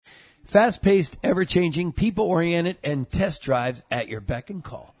Fast-paced, ever-changing, people-oriented, and test drives at your beck and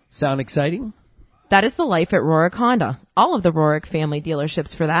call. Sound exciting? That is the life at Rorick Honda. All of the Rorick family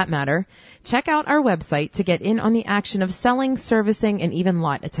dealerships for that matter. Check out our website to get in on the action of selling, servicing, and even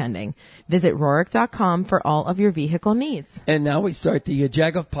lot attending. Visit Rorick.com for all of your vehicle needs. And now we start the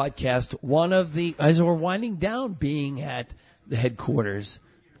YaJagoff podcast. One of the, as we're winding down, being at the headquarters.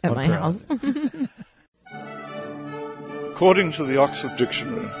 At my house. According to the Oxford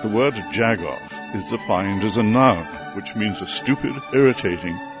Dictionary, the word jagoff is defined as a noun, which means a stupid,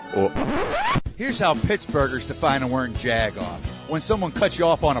 irritating, or... Here's how Pittsburghers define a word jagoff. When someone cuts you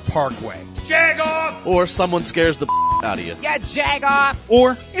off on a parkway. Jagoff! Or someone scares the out of you. Yeah, jagoff!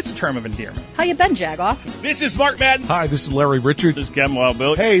 Or it's a term of endearment. How you been, Jagoff? This is Mark Madden. Hi, this is Larry Richard. This is Kevin Wild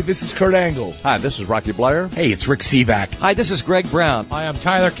Bill. Hey, this is Kurt Angle. Hi, this is Rocky Blair. Hey, it's Rick Seaback. Hi, this is Greg Brown. Hi, I'm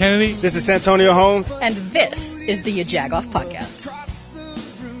Tyler Kennedy. This is Santonio Holmes. And this is the YaJagoff Podcast.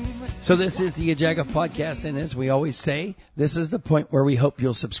 So this is the YaJagoff Podcast, and as we always say, this is the point where we hope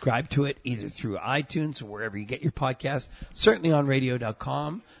you'll subscribe to it either through iTunes or wherever you get your podcast, certainly on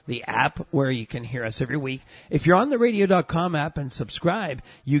radio.com, the app where you can hear us every week. If you're on the radio.com app and subscribe,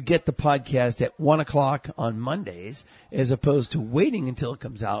 you get the podcast at 1 o'clock on Mondays, as opposed to waiting until it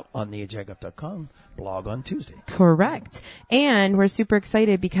comes out on the YaJagoff.com blog on Tuesday. Correct. And we're super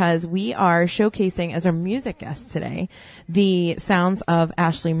excited because we are showcasing as our music guest today the sounds of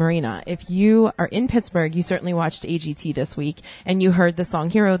Ashley Marina. If you are in Pittsburgh, you certainly watched AGT this week and you heard the song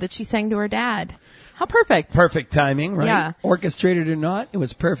Hero that she sang to her dad. How perfect. Perfect timing, right? Yeah. Orchestrated or not, it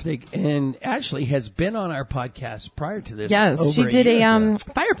was perfect. And Ashley has been on our podcast prior to this. Yes, she did a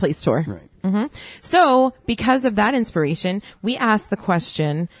fireplace tour. Right. Mm-hmm. So because of that inspiration, we asked the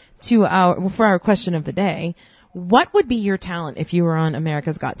question for our question of the day. What would be your talent if you were on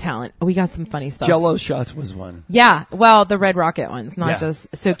America's Got Talent? We got some funny stuff. Jell-O shots was one. Yeah. Well, the Red Rocket ones, not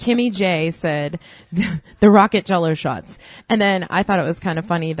just, so Kimmy J said the Rocket Jell-O shots. And then I thought it was kind of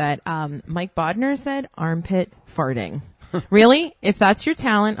funny that, Mike Bodner said armpit farting. Really? If that's your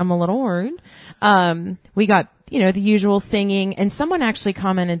talent, I'm a little worried. We got, the usual singing, and someone actually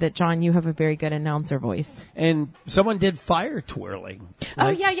commented that, John, you have a very good announcer voice. And someone did fire twirling.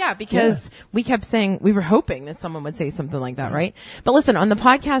 Because we kept saying, we were hoping that someone would say something like that, right? But listen, on the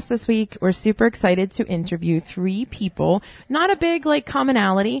podcast this week, we're super excited to interview 3 people. Not a big,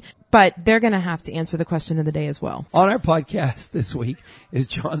 commonality, but they're going to have to answer the question of the day as well. On our podcast this week is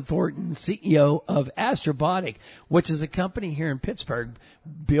John Thornton, CEO of Astrobotic, which is a company here in Pittsburgh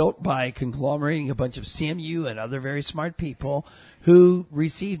built by conglomerating a bunch of CMU and other very smart people who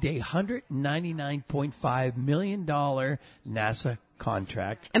received a $199.5 million NASA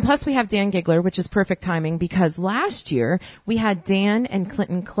contract. And plus we have Dan Giggler, which is perfect timing because last year we had Dan and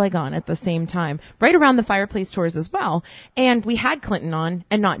Clinton Clegg on at the same time, right around the fireplace tours as well. And we had Clinton on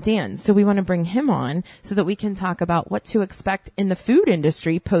and not Dan. So we want to bring him on so that we can talk about what to expect in the food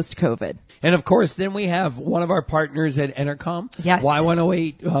industry post-COVID. And of course, then we have one of our partners at Entercom, yes.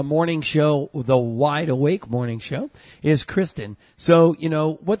 Y108 morning show, the Wide Awake morning show, is Kristen. So,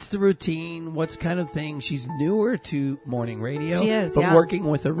 what's the routine? What's kind of thing? She's newer to morning radio. She is, but working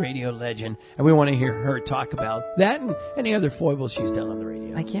with a radio legend. And we want to hear her talk about that and any other foibles she's done on the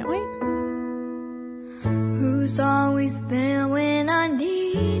radio. I can't wait. Who's always there when I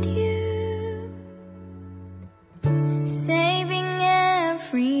need you? Saving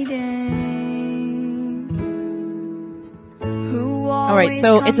every day. All right,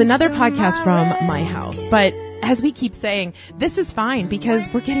 so it's another podcast from my house, but as we keep saying, this is fine because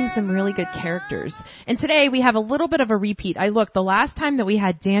we're getting some really good characters. And today we have a little bit of a repeat. The last time that we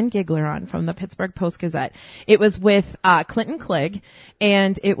had Dan Giggler on from the Pittsburgh Post-Gazette, it was with Clinton Clegg,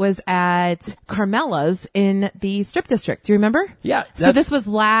 and it was at Carmela's in the Strip District. Do you remember? Yeah. So this was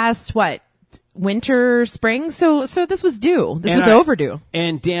last, winter, spring. So this was due. This was overdue.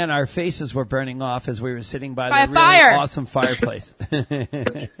 And Dan, our faces were burning off as we were sitting by a the fire. really awesome fireplace.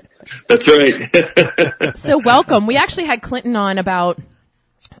 That's right. So welcome. We actually had Clinton on about,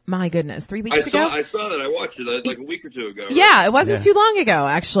 my goodness, 3 weeks ago. I saw that. I watched it like a week or two ago. Right? Yeah, it wasn't too long ago,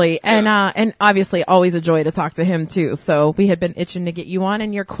 actually. And, and obviously always a joy to talk to him too. So we had been itching to get you on,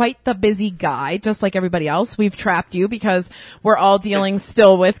 and you're quite the busy guy, just like everybody else. We've trapped you because we're all dealing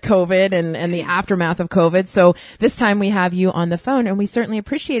still with COVID and the aftermath of COVID. So this time we have you on the phone, and we certainly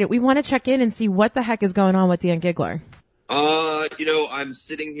appreciate it. We want to check in and see what the heck is going on with Dan Giggler. I'm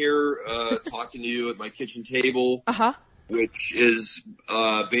sitting here, talking to you at my kitchen table. Uh-huh. Which is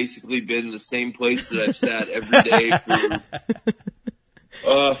basically been the same place that I've sat every day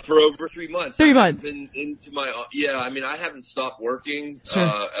for over 3 months. 3 months. I've been into my I haven't stopped working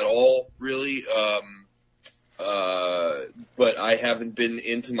at all really. but I haven't been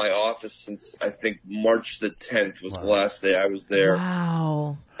into my office since I think March the 10th was the last day I was there.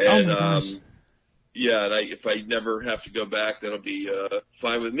 Wow. And, oh my gosh. Yeah, and if I never have to go back, that'll be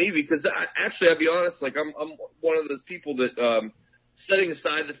fine with me because I'll be honest, like I'm one of those people that setting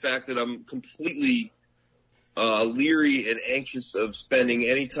aside the fact that I'm completely leery and anxious of spending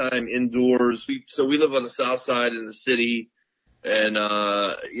any time indoors. So we live on the south side in the city, and in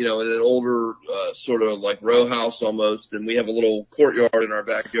an older sort of like row house almost, and we have a little courtyard in our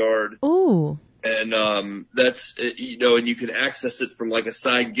backyard. Ooh. And that's and you can access it from like a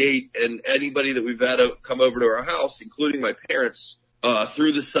side gate, and anybody that we've had come over to our house, including my parents,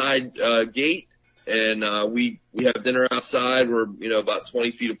 through the side gate, and we have dinner outside. We're about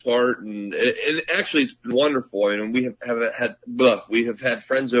 20 feet apart, and actually it's been wonderful. We have had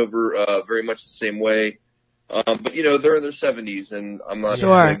friends over very much the same way. But they're in their 70s, and I'm not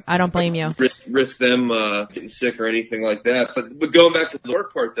sure. I don't blame you. Risk them getting sick or anything like that. But going back to the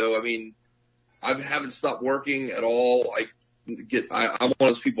work part, though, I haven't stopped working at all. I'm one of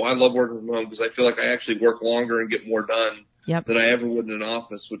those people. I love working from home because I feel like I actually work longer and get more done than I ever would in an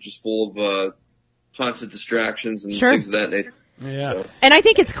office, which is full of constant distractions and things of that nature. Yeah. So. And I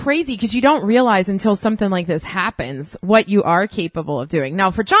think it's crazy because you don't realize until something like this happens what you are capable of doing.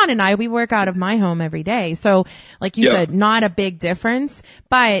 Now, for John and I, we work out of my home every day. So like you said, not a big difference,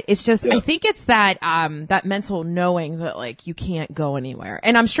 but it's just, I think it's that mental knowing that like you can't go anywhere.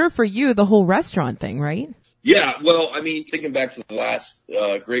 And I'm sure for you, the whole restaurant thing, right? Yeah. Well, thinking back to the last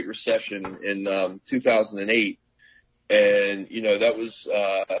Great Recession in 2008, and, that was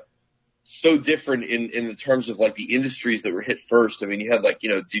so different in the terms of like the industries that were hit first. You had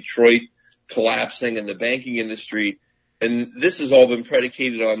Detroit collapsing and the banking industry, and this has all been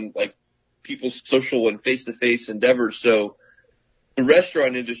predicated on like people's social and face-to-face endeavors. So the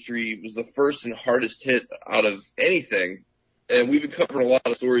restaurant industry was the first and hardest hit out of anything, and we've been covering a lot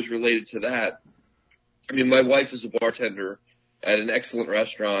of stories related to that. My wife is a bartender at an excellent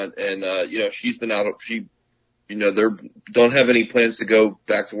restaurant, and she's been out. She don't have any plans to go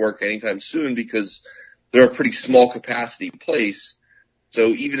back to work anytime soon because they're a pretty small capacity place. So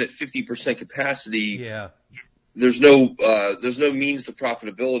even at 50% capacity, there's no means to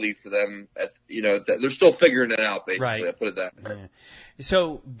profitability for them. They're still figuring it out, basically. Right. I put it that way. Yeah.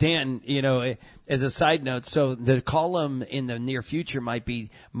 So Dan, as a side note, so the column in the near future might be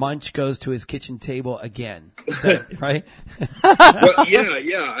Munch goes to his kitchen table again. Is that right? Well, yeah.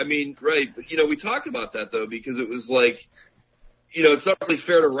 Right. But, we talked about that though, because it was like, it's not really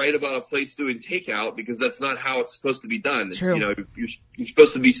fair to write about a place doing takeout because that's not how it's supposed to be done. It's, True. You're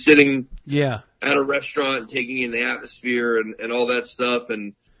supposed to be sitting at a restaurant and taking in the atmosphere and all that stuff.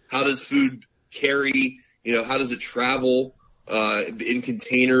 And how does food carry, how does it travel, in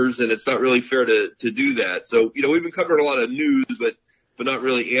containers? And it's not really fair to do that. So, we've been covering a lot of news, but not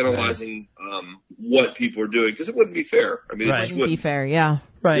really analyzing, what people are doing because it wouldn't be fair. It wouldn't be fair. Yeah.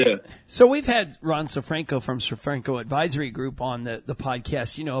 Right. Yeah. So we've had Ron Sofranco from Sofranco Advisory Group on the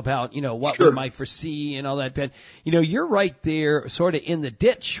podcast, about, what we might foresee and all that. But, you're right there sort of in the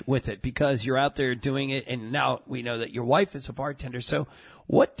ditch with it because you're out there doing it. And now we know that your wife is a bartender. So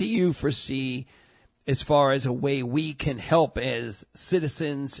what do you foresee as far as a way we can help as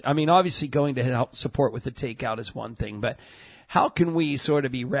citizens? Obviously going to help support with the takeout is one thing, but how can we sort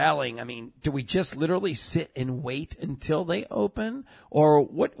of be rallying? Do we just literally sit and wait until they open, or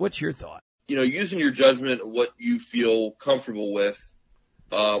what's your thought? Using your judgment of what you feel comfortable with.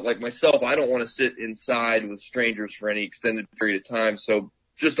 Like myself, I don't want to sit inside with strangers for any extended period of time. So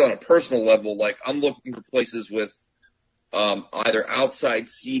just on a personal level, like I'm looking for places with either outside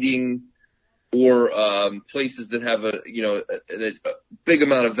seating or places that have a big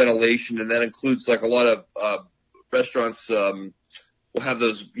amount of ventilation, and that includes like a lot of restaurants will have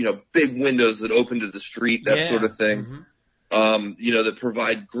those, big windows that open to the street, that sort of thing, that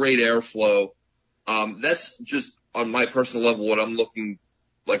provide great airflow. That's just on my personal level what I'm looking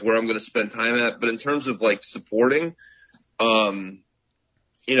like where I'm going to spend time at. But in terms of like supporting,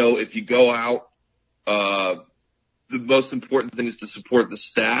 if you go out, the most important thing is to support the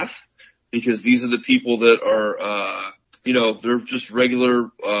staff because these are the people that are, they're just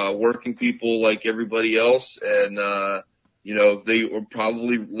regular, working people like everybody else. And, they will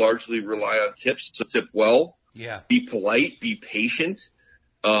probably largely rely on tips. So tip well, be polite, be patient.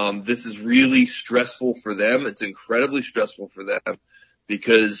 This is really stressful for them. It's incredibly stressful for them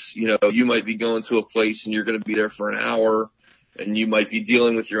because, you might be going to a place and you're going to be there for an hour and you might be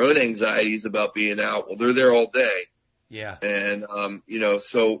dealing with your own anxieties about being out. Well, they're there all day. Yeah. And,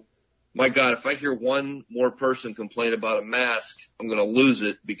 so my God, if I hear one more person complain about a mask, I'm going to lose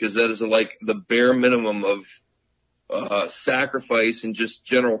it because that is like the bare minimum of sacrifice and just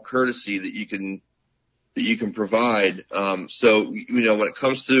general courtesy that you can provide. So, when it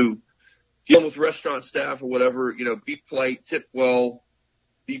comes to dealing with restaurant staff or whatever, be polite, tip well,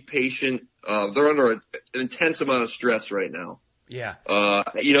 be patient. They're under an intense amount of stress right now. Yeah.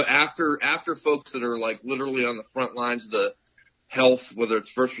 After folks that are like literally on the front lines of the health, whether it's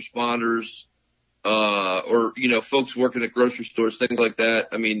first responders, or, folks working at grocery stores, things like that.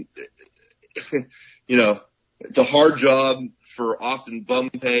 I mean, it's a hard job for often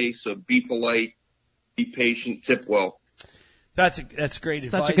bum pay. So be polite, be patient, tip well. That's great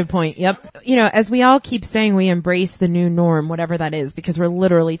advice. Such a good point. Yep. As we all keep saying, we embrace the new norm, whatever that is, because we're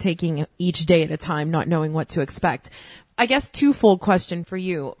literally taking each day at a time, not knowing what to expect. I guess twofold question for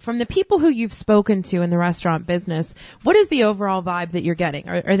you. From the people who you've spoken to in the restaurant business, what is the overall vibe that you're getting?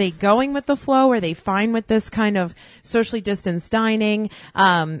 Are they going with the flow? Are they fine with this kind of socially distanced dining?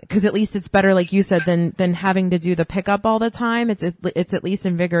 Cause at least it's better, like you said, than having to do the pickup all the time. It's at least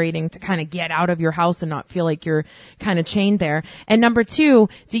invigorating to kind of get out of your house and not feel like you're kind of chained there. And number two,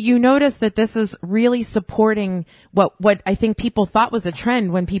 do you notice that this is really supporting what I think people thought was a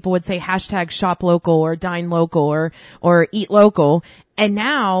trend when people would say hashtag shop local or dine local or eat local? And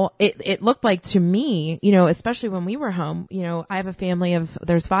now it looked like to me, especially when we were home, I have a family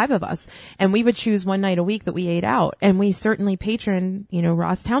there's 5 of us, and we would choose one night a week that we ate out, and we certainly patron,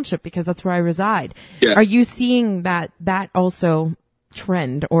 Ross Township, because that's where I reside. Yeah. Are you seeing that also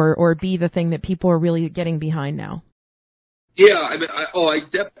trend or be the thing that people are really getting behind now? Yeah. I mean, I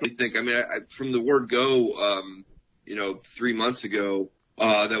definitely think, from the word go, 3 months ago,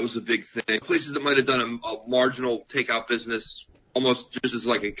 that was a big thing. Places that might have done a marginal takeout business almost just as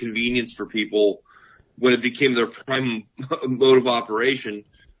like a convenience for people when it became their prime mode of operation.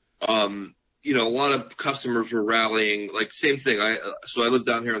 A lot of customers were rallying, like same thing. So I live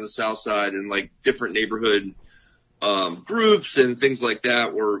down here on the south side, and like different neighborhood, groups and things like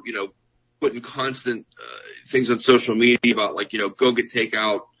that were, putting constant, things on social media about like, go get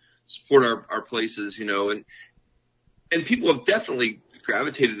takeout, support our places, and people have definitely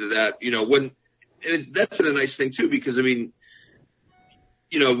gravitated to that, and that's been a nice thing too, because we're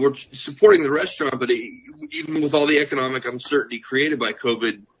supporting the restaurant, but even with all the economic uncertainty created by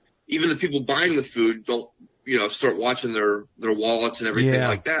COVID, even the people buying the food don't, start watching their wallets and everything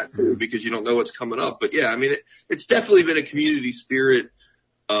like that too, because you don't know what's coming up. But yeah, it's definitely been a community spirit,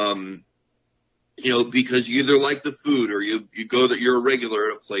 because you either like the food or you go that you're a regular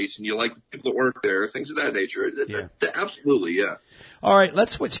at a place and you like the people that work there, things of that nature. Absolutely, yeah. All right,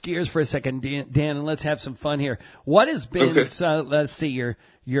 let's switch gears for a second, Dan, and let's have some fun here. What has been, let's see, your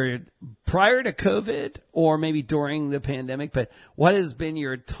prior to COVID or maybe during the pandemic, but what has been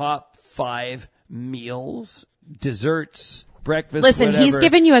your top 5 meals, desserts, breakfast? Listen, whatever, he's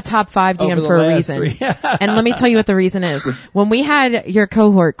given you a top 5, Dan, for a reason. And let me tell you what the reason is. When we had your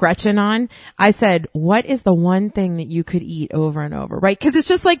cohort, Gretchen, on, I said, what is the one thing that you could eat over and over, right? Because it's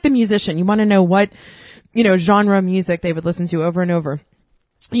just like the musician. You want to know what, genre of music they would listen to over and over.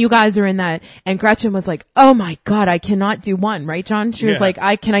 You guys are in that. And Gretchen was like, oh my God, I cannot do one, right, John? She was like,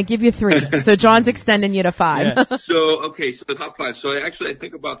 can I give you 3? So John's extending you to 5. Yeah. So the top 5. So I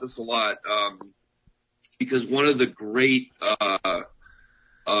think about this a lot. Because one of the great,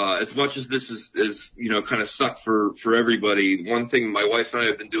 as much as this is kind of sucked for everybody, one thing my wife and I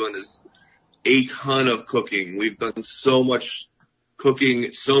have been doing is a ton of cooking. We've done so much cooking,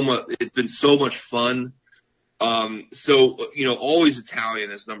 it's been so much fun. Always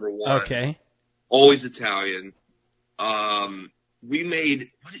Italian is number 1. Okay. Always Italian. We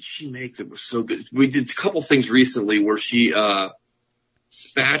made, what did she make that was so good? We did a couple things recently where she,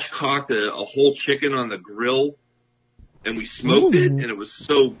 spatchcocked a whole chicken on the grill, and we smoked it, and it was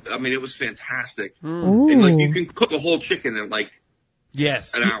it was fantastic. And like you can cook a whole chicken in like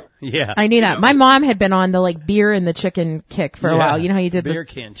an hour. Yeah, I knew that. My mom had been on the like beer and the chicken kick for a while. You know how you did beer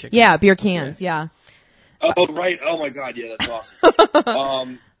can chicken? Yeah, beer cans. Yeah. Oh right. Oh my God. Yeah, that's awesome.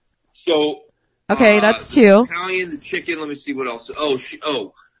 That's 2. Italian, the chicken. Let me see what else.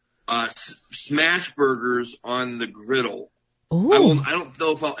 Smash burgers on the griddle. Ooh. I don't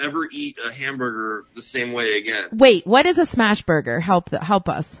know if I'll ever eat a hamburger the same way again. Wait, what is a smash burger? Help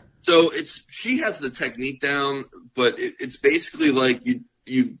us. So she has the technique down, but it's basically like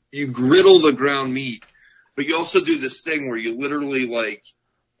you griddle the ground meat, but you also do this thing where you literally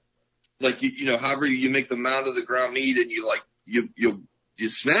however you make the mound of the ground meat, and you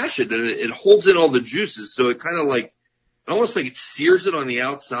smash it, and it holds in all the juices. So it kind of almost like it sears it on the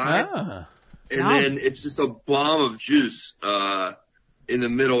outside. Ah. And then it's just a bomb of juice, in the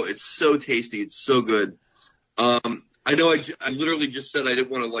middle. It's so tasty. It's so good. I know I literally just said I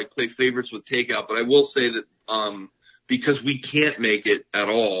didn't want to play favorites with takeout, but I will say that, because we can't make it at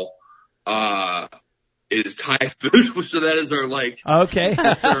all, is Thai food. So that is our Okay. You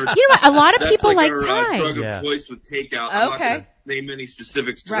know what? A lot of people like our, Thai. drug of choice with takeout. I'm not Okay. going to name any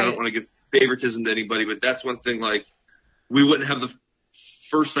specifics because I Right. don't want to give favoritism to anybody, but that's one thing, we wouldn't have the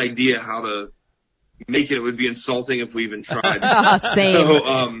first idea how to make it. It would be insulting if we even tried.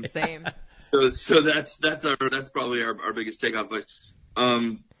 Same. Same. So that's probably our biggest takeout.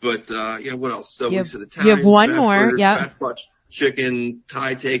 But yeah, what else? So we said Italian, you have one smash more, burgers, yeah. fat spot chicken,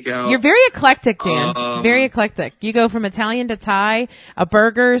 Thai takeout. You're very eclectic, Dan. Very eclectic. You go from Italian to Thai, a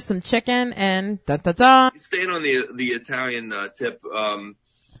burger, some chicken, and da-da-da. Staying on the Italian tip,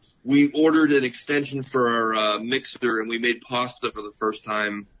 we ordered an extension for our mixer, and we made pasta for the first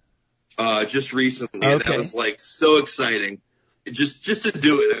time just recently. Okay. And that was so exciting. Just to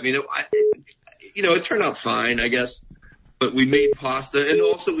do it. I mean, it turned out fine, I guess. But we made pasta, and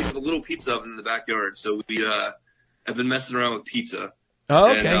also we have a little pizza oven in the backyard, so we have been messing around with pizza.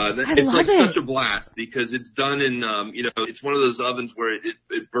 Oh, okay. And it's such a blast because it's done in it's one of those ovens where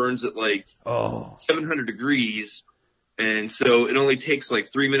it burns at 700 degrees, and so it only takes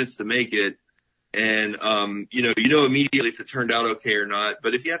 3 minutes to make it. And you know immediately if it turned out okay or not.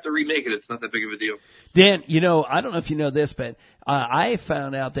 But if you have to remake it, it's not that big of a deal. Dan, I don't know if you know this, but I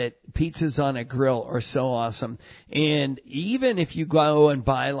found out that pizzas on a grill are so awesome. And even if you go and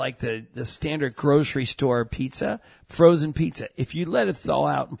buy the standard grocery store pizza, frozen pizza, if you let it thaw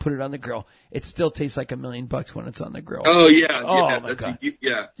out and put it on the grill, it still tastes like $1 million when it's on the grill. Oh yeah, my God.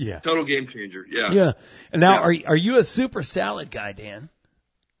 Yeah, total game changer. Yeah. Yeah. And now, are you a super salad guy, Dan?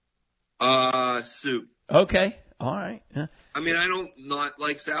 Soup. Okay. All right. Yeah. I mean, I don't not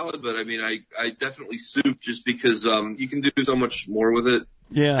like salad, but I mean, I definitely soup just because, you can do so much more with it.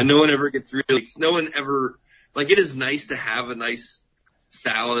 Yeah. And no one ever gets it is nice to have a nice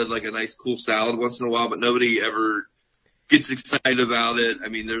salad, a nice cool salad once in a while, but nobody ever gets excited about it. I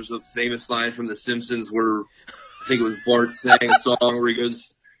mean, there's a famous line from The Simpsons where I think it was Bart sang a song where he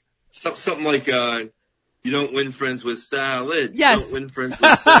goes something like, you don't win friends with salad. Yes. You don't win friends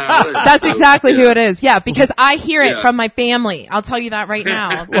with salad. That's exactly who it is. Yeah, because I hear it from my family. I'll tell you that right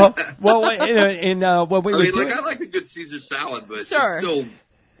now. Well, what we were doing. I like a good Caesar salad, but Sure.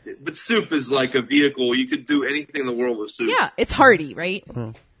 but soup is like a vehicle. You could do anything in the world with soup. Yeah, it's hearty, right?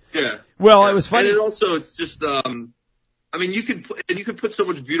 Yeah. Well, it was funny. And it's just, I mean, you could put so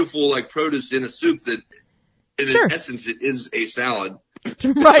much beautiful produce in a soup that, in essence, it is a salad.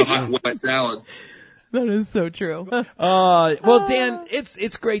 Right. A hot white salad. That is so true. Well, Dan,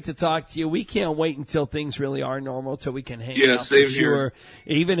 it's great to talk to you. We can't wait until things really are normal till we can hang out for same sure.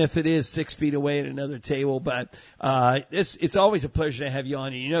 Here. Even if it is 6 feet away at another table. But it's always a pleasure to have you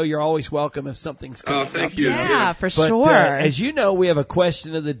on. You're always welcome if something's coming up. Oh, thank you. Yeah, for But, sure. as you know, we have a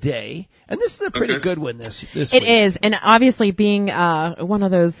question of the day, and this is a pretty good one this week. It is, and obviously being one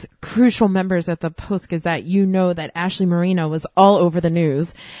of those crucial members at the Post-Gazette, you know that Ashley Marino was all over the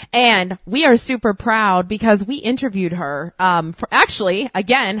news, and we are super proud because we interviewed her for actually,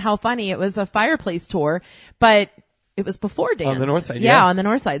 again, how funny, it was a fireplace tour, but it was before dance. On the north side, yeah. On the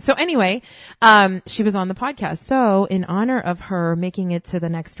north side. So anyway, she was on the podcast. So in honor of her making it to the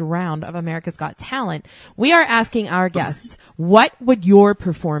next round of America's Got Talent, we are asking our guests, what would your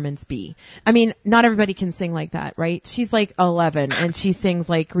performance be? I mean, not everybody can sing like that, right? She's 11 and she sings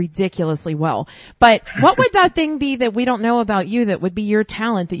ridiculously well. But what would that thing be that we don't know about you that would be your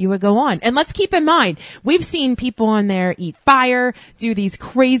talent that you would go on? And let's keep in mind, we've seen people on there eat fire, do these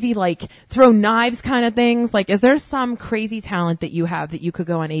crazy, throw knives kind of things. Is there some crazy talent that you have that you could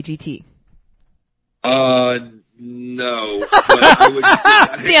go on AGT? No. But I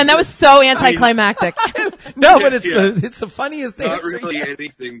would Dan, that was so anticlimactic. No, but it's the funniest thing. Not really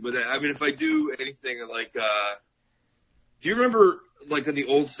anything, but I mean, if I do anything do you remember on the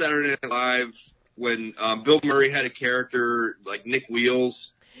old Saturday Night Live when Bill Murray had a character like Nick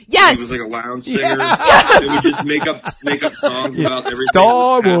Wheels? Yes. He was a lounge singer. Yeah. And we just make up songs about everything.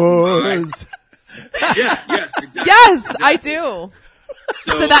 Star Wars. Yes, exactly. Yes, exactly. I do.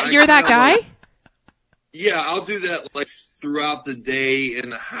 So that you're that guy? Yeah, I'll do that throughout the day in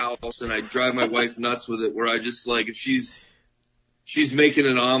the house, and I drive my wife nuts with it. Where I just if she's making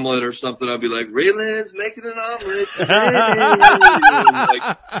an omelet or something, I'll be like, Raylan's making an omelet today.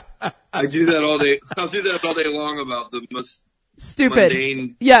 I do that all day. I'll do that all day long about the most Stupid.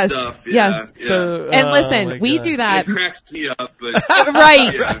 mundane Yes. stuff. Yes. Yeah. So, And oh listen, my we God. do that. It cracks me up, but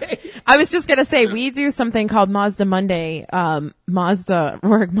Right. yeah. I was just gonna say, we do something called Mazda Monday. Mazda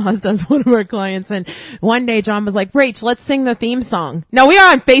is one of our clients, and one day John was like, Rach, let's sing the theme song. Now we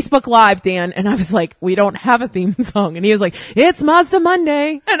are on Facebook Live, Dan, and I was like, we don't have a theme song. And he was like, it's Mazda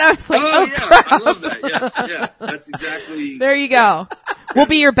Monday. And I was like, oh yeah, crap. I love that. Yes, yeah, that's exactly. There you go. We'll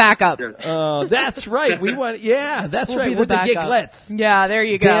be your backup. Yes. Oh, that's right. We want, yeah, that's We'll right. be We're the backup. Giglets. Yeah, there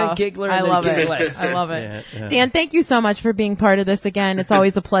you go. Dan Giggler and I the love it. Giglets. I love it. Yeah. Dan, thank you so much for being part of this again. It's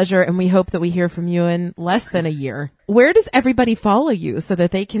always a pleasure, and we hope that we hear from you in less than a year. Where does everybody follow you so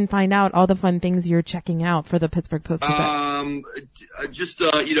that they can find out all the fun things you're checking out for the Pittsburgh Post-Gazette? Just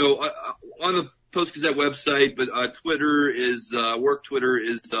on the Post-Gazette website, but Twitter is work Twitter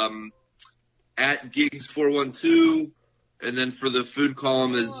is at Gigs412, and then for the food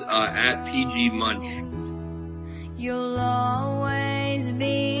column is at PG Munch. You'll always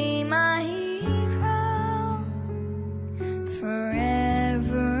be my hero.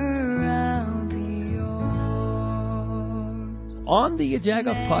 Forever I'll be yours. On the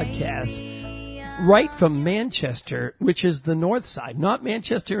YaJagoff podcast, right from Manchester, which is the north side, not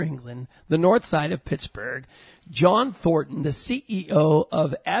Manchester, England, the north side of Pittsburgh, John Thornton, the CEO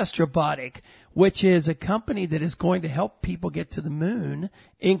of Astrobotic, which is a company that is going to help people get to the moon,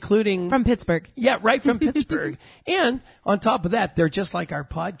 including From Pittsburgh. Yeah, right from Pittsburgh. And on top of that, they're just like our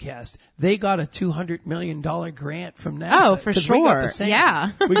podcast. They got a $200 million grant from NASA. Oh, for 'Cause we got sure. the same.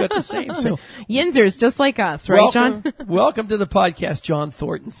 Yeah. We got the same. So Yinzers, just like us, right, John? welcome to the podcast, John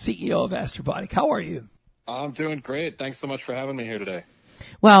Thornton, CEO of Astrobotic. How are you? I'm doing great. Thanks so much for having me here today.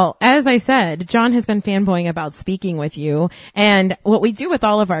 Well, as I said, John has been fanboying about speaking with you. And what we do with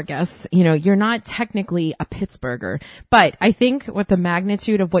all of our guests, you're not technically a Pittsburgher, but I think with the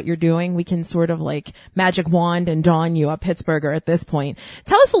magnitude of what you're doing, we can sort of like magic wand and dawn you a Pittsburgher at this point.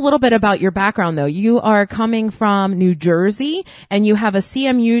 Tell us a little bit about your background though. You are coming from New Jersey and you have a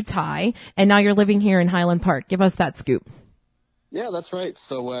CMU tie, and now you're living here in Highland Park. Give us that scoop. Yeah, that's right.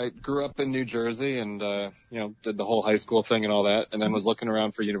 So I grew up in New Jersey and, did the whole high school thing and all that, and then was looking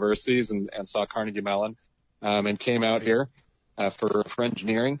around for universities and saw Carnegie Mellon, and came out here, for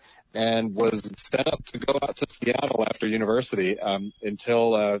engineering, and was set up to go out to Seattle after university,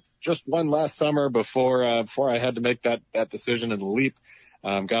 until, just one last summer before I had to make that decision and leap,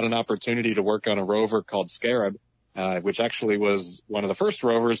 got an opportunity to work on a rover called Scarab, which actually was one of the first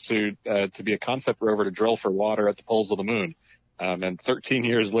rovers to be a concept rover to drill for water at the poles of the moon. And 13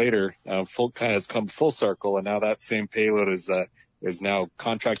 years later, has come full circle, and now that same payload is now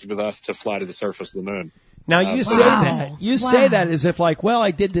contracted with us to fly to the surface of the moon. Now you say that. You say that as if like, well, I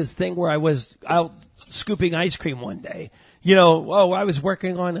did this thing where I was out scooping ice cream one day. I was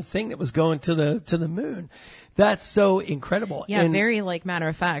working on a thing that was going to the moon. That's so incredible. Yeah, and, very like matter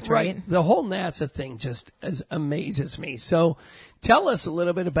of fact, right? The whole NASA thing just amazes me. So tell us a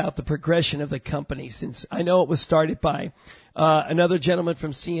little bit about the progression of the company, since I know it was started by another gentleman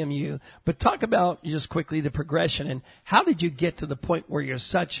from CMU, but talk about just quickly the progression and how did you get to the point where you're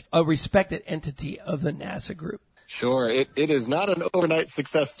such a respected entity of the NASA group? Sure. It is not an overnight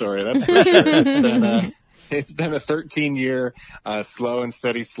success story. That's for sure. It's been a 13-year, slow and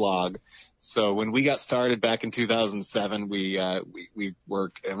steady slog. So when we got started back in 2007, we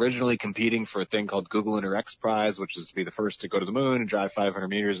were originally competing for a thing called Google InterX Prize, which is to be the first to go to the moon and drive 500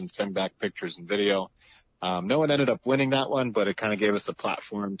 meters and send back pictures and video. No one ended up winning that one, but it kind of gave us a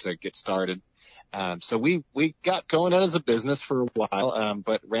platform to get started. So we got going as a business for a while,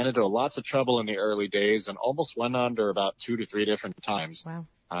 but ran into lots of trouble in the early days and almost went under about 2 to 3 different times. Wow.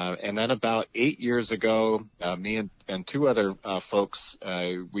 And then about 8 years ago, me and 2 other folks,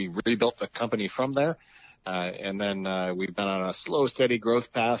 we rebuilt the company from there. And then we've been on a slow, steady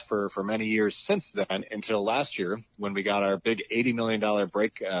growth path for many years since then, until last year when we got our big $80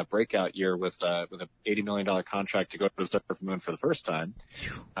 million breakout year with an $80 million contract to go to the surface of the moon for the first time.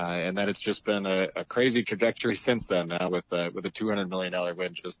 And then it's just been a crazy trajectory since then, with a $200 million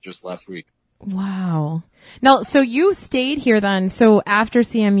win just last week. Wow. Now, so you stayed here then. So after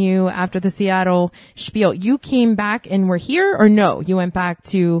CMU, after the Seattle spiel, you came back and were here, or no? You went back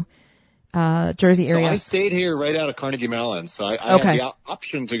to Jersey area? So I stayed here right out of Carnegie Mellon. So I had the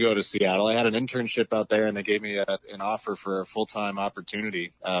option to go to Seattle. I had an internship out there and they gave me an offer for a full-time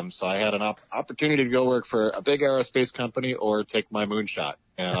opportunity. So I had an opportunity to go work for a big aerospace company or take my moonshot.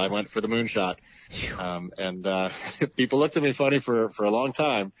 and I went for the moonshot. People looked at me funny for a long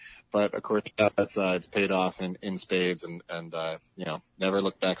time, but of course it's paid off in spades, and never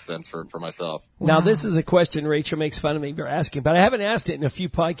looked back since for myself. Now, this is a question Rachel makes fun of me for asking, but I haven't asked it in a few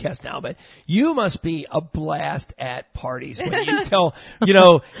podcasts now, but you must be a blast at parties when you tell,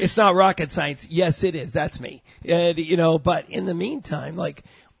 it's not rocket science. Yes, it is. That's me. But in the meantime, like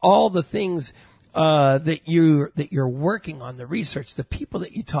all the things that you're working on, the research, the people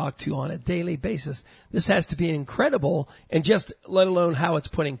that you talk to on a daily basis, this has to be incredible, and just let alone how it's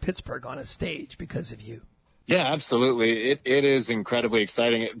putting Pittsburgh on a stage because of you. Yeah, absolutely. It is incredibly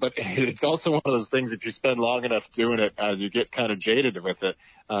exciting, but it's also one of those things that you spend long enough doing it, you get kind of jaded with it.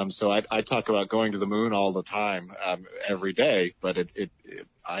 So I talk about going to the moon all the time, every day, but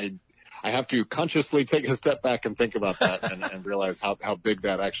I have to consciously take a step back and think about that and realize how big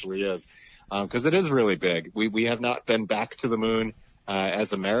that actually is. Cause it is really big. We have not been back to the moon,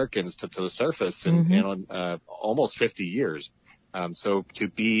 as Americans to the surface in, almost 50 years. So to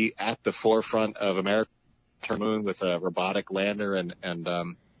be at the forefront of America, moon with a robotic lander and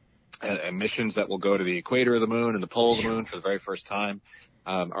missions that will go to the equator of the moon and the pole of the moon for the very first time,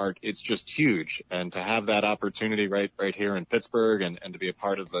 it's just huge. And to have that opportunity right here in Pittsburgh and to be a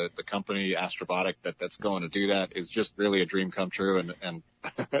part of the company Astrobotic that's going to do that is just really a dream come true and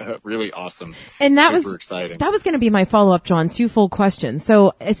really awesome. And that super exciting. That was going to be my follow-up, John. Two full questions.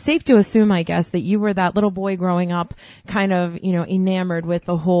 So it's safe to assume, I guess, that you were that little boy growing up kind of, enamored with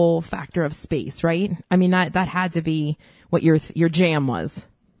the whole factor of space, right? I mean, that had to be what your jam was.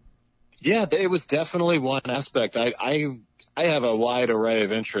 Yeah, it was definitely one aspect. I have a wide array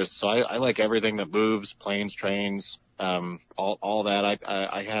of interests, so I like everything that moves, planes, trains, all that.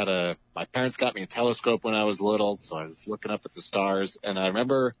 I had my parents got me a telescope when I was little, so I was looking up at the stars, and I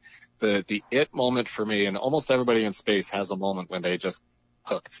remember the it moment for me, and almost everybody in space has a moment when they just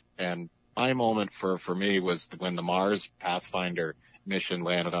hooked, and my moment for me was when the Mars Pathfinder mission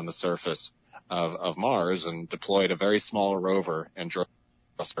landed on the surface of Mars and deployed a very small rover and drove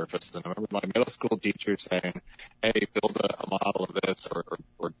surface. And I remember my middle school teacher saying, hey, build a model of this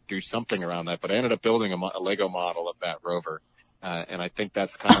or do something around that. But I ended up building a Lego model of that rover. And I think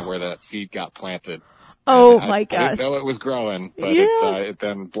that's kind of where that seed got planted. Oh, my gosh. I didn't know it was growing, but it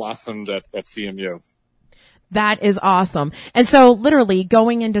then blossomed at CMU. That is awesome. And so literally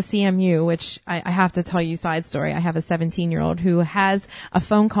going into CMU, which I have to tell you side story. I have a 17-year-old who has a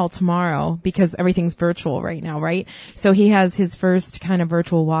phone call tomorrow because everything's virtual right now, right? So he has his first kind of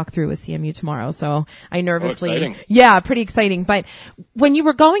virtual walkthrough with CMU tomorrow. So I nervously, pretty exciting. But when you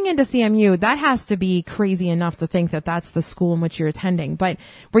were going into CMU, that has to be crazy enough to think that that's the school in which you're attending. But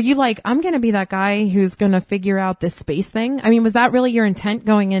were you like, I'm going to be that guy who's going to figure out this space thing? I mean, was that really your intent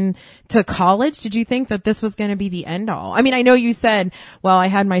going into college? Did you think that this was going to be the end all? I mean, I know you said, well, I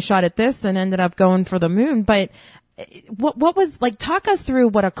had my shot at this and ended up going for the moon, but what was like, talk us through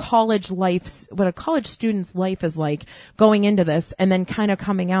what a college student's life is like going into this and then kind of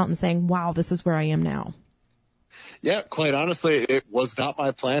coming out and saying, wow, this is where I am now. Yeah, quite honestly, it was not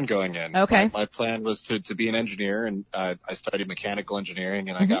my plan going in. Okay. My plan was to be an engineer, and I studied mechanical engineering,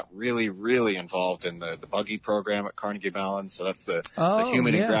 and I got really, really involved in the buggy program at Carnegie Mellon. So that's the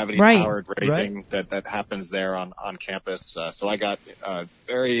human and gravity powered racing that happens there on campus. So I got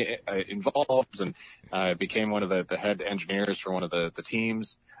very involved and became one of the head engineers for one of the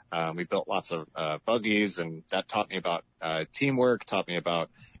teams. We built lots of buggies, and that taught me about teamwork, taught me about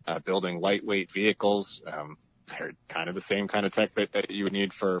building lightweight vehicles. They're kind of the same kind of tech that you would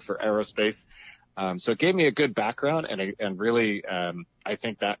need for aerospace. So it gave me a good background and really, I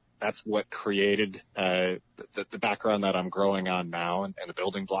think that's what created, the background that I'm growing on now and the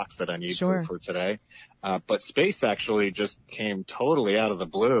building blocks that I need for today. But space actually just came totally out of the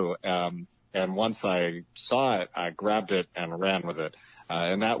blue. And once I saw it, I grabbed it and ran with it.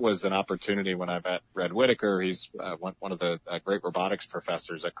 And that was an opportunity when I met Red Whitaker. He's one of the great robotics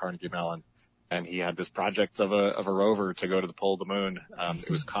professors at Carnegie Mellon. And he had this project of a rover to go to the pole of the moon. It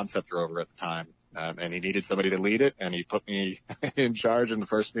was a concept rover at the time. And he needed somebody to lead it. And he put me in charge in the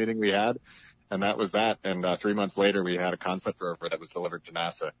first meeting we had. And that was that. And 3 months later, we had a concept rover that was delivered to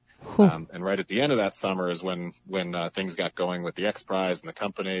NASA. And right at the end of that summer is when things got going with the X Prize and the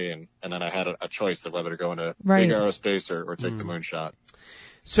company. And then I had a choice of whether to go into big aerospace or take the moonshot.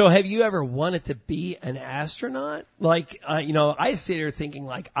 So have you ever wanted to be an astronaut? Like, I sit here thinking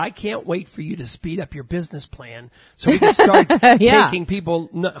like, I can't wait for you to speed up your business plan so we can start taking people,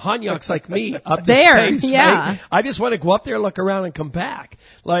 Hanyaks like me, up to space. Yeah. Right? I just want to go up there, look around and come back.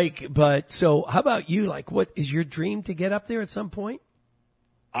 So how about you? Like, what is your dream to get up there at some point?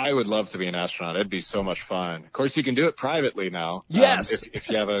 I would love to be an astronaut. It'd be so much fun. Of course, you can do it privately now. Yes. If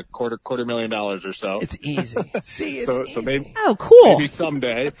you have a quarter $250,000 or so. It's easy. See, it's so easy. maybe, Oh, cool. maybe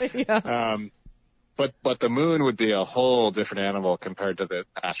someday. Yeah. But the moon would be a whole different animal compared to the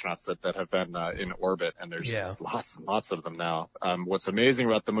astronauts that have been in orbit, and there's lots and lots of them now. What's amazing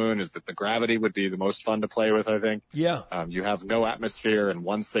about the moon is that the gravity would be the most fun to play with, I think. Yeah. You have no atmosphere and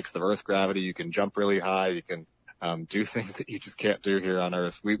 1/6 of Earth gravity. You can jump really high. You can do things that you just can't do here on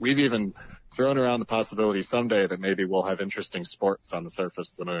Earth. We've even thrown around the possibility someday that maybe we'll have interesting sports on the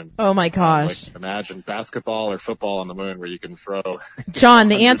surface of the moon. Oh my gosh. Like imagine basketball or football on the moon where you can throw. John,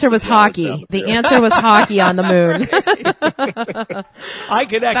 the answer was hockey. The answer was hockey on the moon. I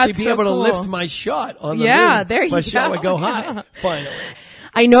could actually That's be so able to cool. lift my shot on the moon. Yeah, there you My shot go. would go high, Yeah. finally.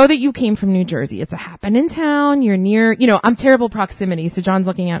 I know that you came from New Jersey. It's a happening town. You're near, I'm terrible proximity. So John's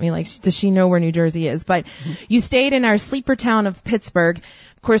looking at me like, does she know where New Jersey is? But you stayed in our sleeper town of Pittsburgh.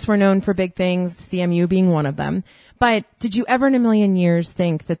 Of course, we're known for big things, CMU being one of them. But did you ever in a million years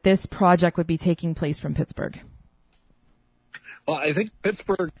think that this project would be taking place from Pittsburgh? Well, I think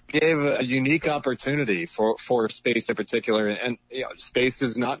Pittsburgh gave a unique opportunity for space in particular, and space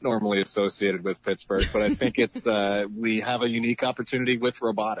is not normally associated with Pittsburgh, but I think it's we have a unique opportunity with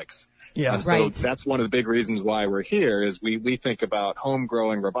robotics. Yeah, and so right. That's one of the big reasons why we're here. Is we think about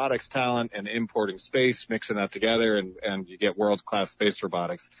home-growing robotics talent and importing space, mixing that together, and you get world-class space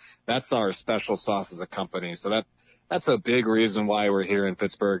robotics. That's our special sauce as a company. So that's a big reason why we're here in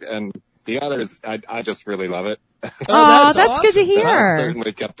Pittsburgh. And the other is I just really love it. Oh, that's awesome. good to That hear.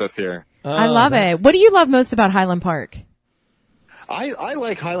 certainly kept us here. I love it. What do you love most about Highland Park? I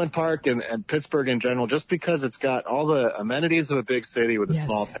like Highland Park and Pittsburgh in general just because it's got all the amenities of a big city with a Yes.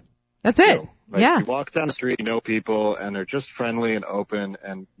 small town. That's it. Like, Yeah. You walk down the street, you know people, and they're just friendly and open,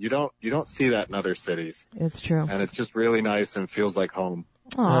 and you don't see that in other cities. It's true. And it's just really nice and feels like home.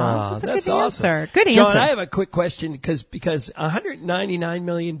 Aw, That's that's a good awesome. answer. Good John, answer. I have a quick question because $199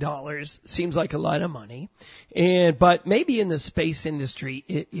 million seems like a lot of money, but maybe in the space industry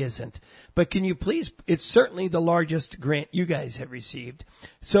it isn't. But can you please? It's certainly the largest grant you guys have received.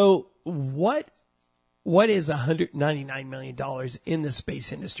 So what is $199 million in the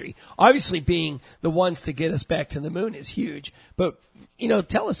space industry? Obviously, being the ones to get us back to the moon is huge. But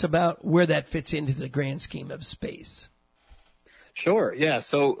tell us about where that fits into the grand scheme of space. Sure. Yeah.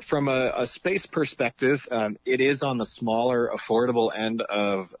 So from a space perspective, it is on the smaller, affordable end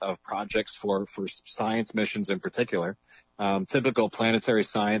of projects for science missions in particular. Typical planetary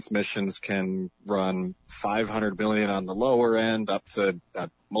science missions can run 500 billion on the lower end up to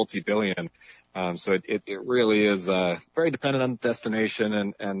multi-billion. So it really is very dependent on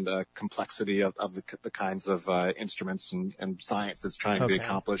destination and complexity of the kinds of instruments and science that's trying to be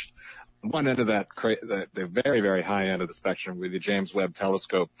accomplished. One end of that, the very, very high end of the spectrum with the James Webb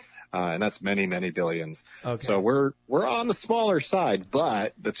Telescope, and that's many, many billions. Okay. So we're on the smaller side,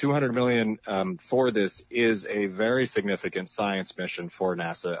 but the 200 million for this is a very significant science mission for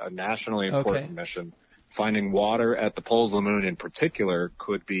NASA, a nationally important mission. Finding water at the poles of the moon in particular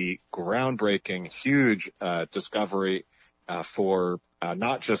could be groundbreaking, huge discovery for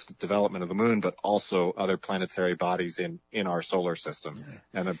not just development of the moon, but also other planetary bodies in our solar system.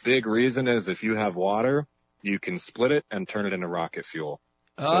 Yeah. And a big reason is if you have water, you can split it and turn it into rocket fuel.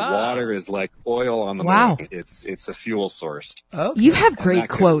 So water is like oil on the moon. It's a fuel source. Okay. You have great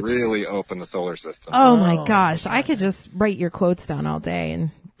quotes. Could really open the solar system. Oh my gosh. I could just write your quotes down all day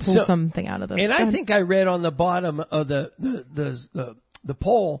and pull something out of them. And I think I read on the bottom of the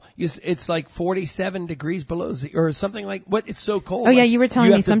pole, it's like 47 degrees below or something like what? It's so cold. Oh yeah, you were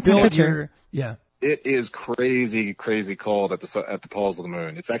telling me some temperature. It is crazy, crazy cold at the poles of the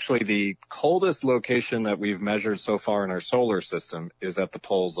moon. It's actually the coldest location that we've measured so far in our solar system is at the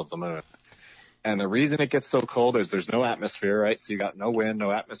poles of the moon. And the reason it gets so cold is there's no atmosphere, right? So you got no wind, no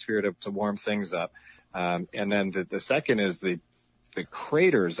atmosphere to warm things up. And then the second is the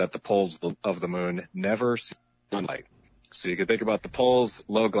craters at the poles of the moon never see sunlight. So you could think about the poles,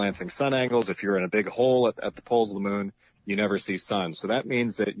 low glancing sun angles. If you're in a big hole at the poles of the moon, you never see sun. So that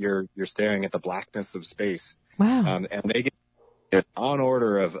means that you're staring at the blackness of space. Wow. And they get on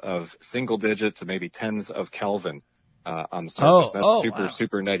order of single digit to maybe tens of Kelvin on the surface. That's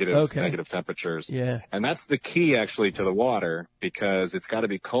super negative temperatures. Yeah. And that's the key actually to the water because it's got to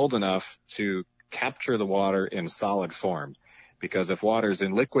be cold enough to capture the water in solid form. Because if water's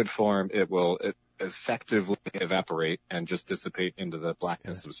in liquid form, it will effectively evaporate and just dissipate into the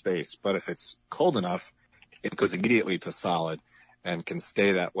blackness of space. But if it's cold enough, it goes immediately to solid. and can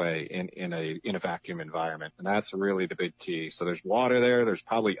stay that way in a vacuum environment. And that's really the big key. So there's water there. There's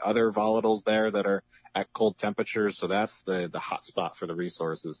probably other volatiles there that are at cold temperatures. So that's the hot spot for the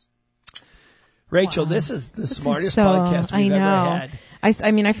resources. Rachel, this is the smartest podcast we've ever had.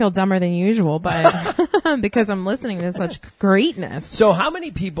 I mean, I feel dumber than usual, but because I'm listening to such greatness. So how many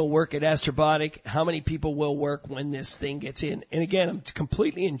people work at Astrobotic? How many people will work when this thing gets in? And again, I'm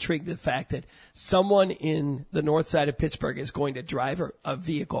completely intrigued at the fact that someone in the north side of Pittsburgh is going to drive a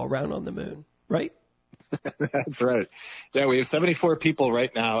vehicle around on the moon, right? That's right. Yeah, we have 74 people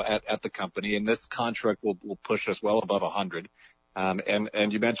right now at the company, and this contract will push us well above 100.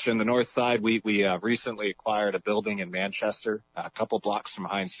 And you mentioned the north side. We recently acquired a building in Manchester, a couple blocks from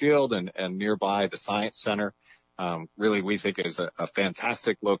Heinz Field and nearby the Science Center. Really, we think is a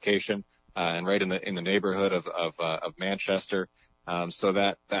fantastic location, and right in the neighborhood of Manchester. So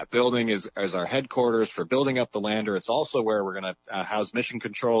that building is our headquarters for building up the lander. It's also where we're going to house mission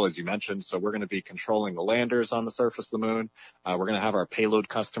control, as you mentioned. So we're going to be controlling the landers on the surface of the moon. We're going to have our payload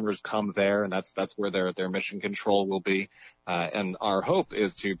customers come there, and that's where their mission control will be. And our hope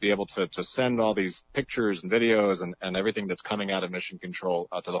is to be able to send all these pictures and videos and everything that's coming out of mission control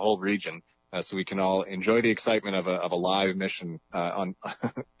to the whole region. So we can all enjoy the excitement of a live mission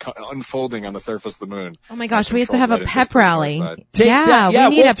unfolding on the surface of the moon. Oh my gosh, we have to have a pep rally. We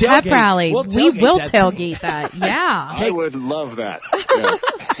need a pep rally. We will tailgate that. Yeah. I would love that.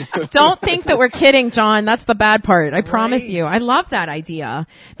 Yes. Don't think that we're kidding, John. That's the bad part. I promise you. I love that idea.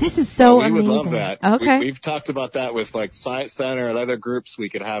 This is so amazing. We would love that. Okay. We've talked about that with like Science Center and other groups. We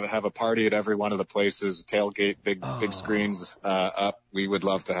could have a party at every one of the places, tailgate, big screens up. We would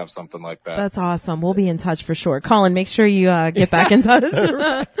love to have something like that. That's awesome. We'll be in touch for sure. Colin, make sure you get back in touch.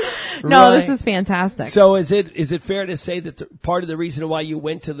 No, This is fantastic. So is it fair to say that part of the reason why you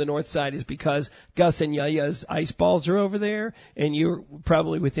went to the north side is because Gus and Yaya's ice balls are over there, and you're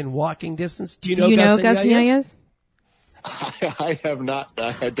probably within walking distance? Do you know Gus and Yaya's? I have not.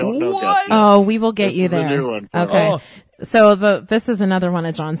 I don't know Gus. Oh, we will get you there. This is a new one. Okay. Oh. So this is another one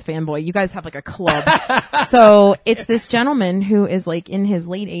of John's fanboy. You guys have like a club. So it's this gentleman who is like in his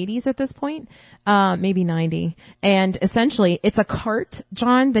late 80s at this point, maybe 90. And essentially it's a cart,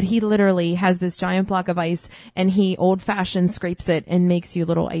 John, that he literally has this giant block of ice and he old fashioned scrapes it and makes you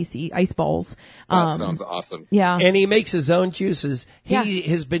little ice balls. That sounds awesome. Yeah. And he makes his own juices. He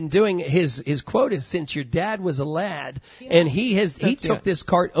has been doing his quote is since your dad was a lad, and he took this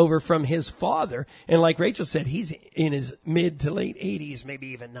cart over from his father. And like Rachel said, he's in his mid to late 80s, maybe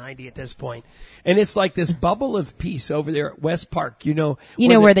even 90 at this point. And it's like this bubble of peace over there at West Park,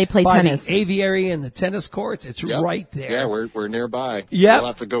 where they play tennis. The aviary and the tennis courts. It's right there. Yeah, we're nearby. Yeah. We'll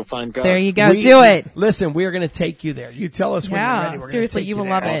have to go find Gus. There you go. Do it. Listen, we're going to take you there. You tell us when you're ready. We're seriously, you will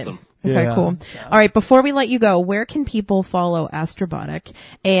love it. Awesome. Okay, cool. All right, before we let you go, where can people follow Astrobotic?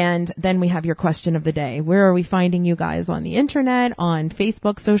 And then we have your question of the day. Where are we finding you guys on the internet, on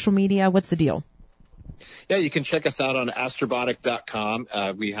Facebook, social media? What's the deal? Yeah, you can check us out on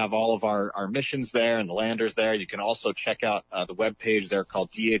astrobotic.com. We have all of our missions there and the landers there. You can also check out the webpage there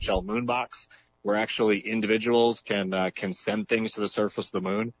called DHL Moonbox, where actually individuals can send things to the surface of the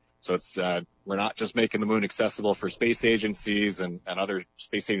moon. So it's we're not just making the moon accessible for space agencies and other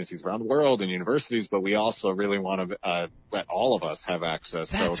space agencies around the world and universities, but we also really want to let all of us have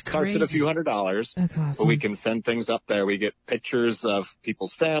access. So it starts at a few $100s. That's awesome. But we can send things up there. We get pictures of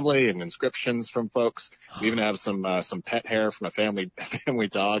people's family and inscriptions from folks. We even have some pet hair from a family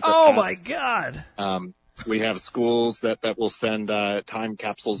dog. Oh my God. We have schools that will send time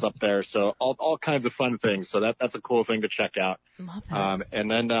capsules up there. So all kinds of fun things. So that's a cool thing to check out. Love that. And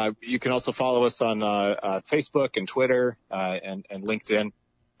then you can also follow us on Facebook and Twitter and LinkedIn.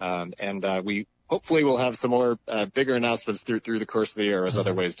 And we hopefully will have some more bigger announcements through the course of the year as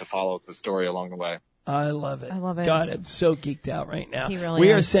other ways to follow the story along the way. I love it. I love it. God, I'm so geeked out right now. He really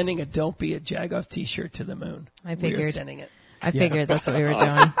we is. are sending a Don't Be a Jagoff t-shirt to the moon. I figured. We are sending it. I figured that's what we were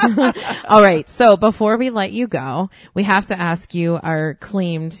doing. All right. So before we let you go, we have to ask you our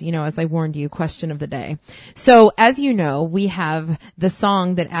claimed, as I warned you, question of the day. So as you know, we have the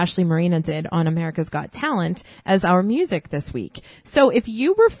song that Ashley Marina did on America's Got Talent as our music this week. So if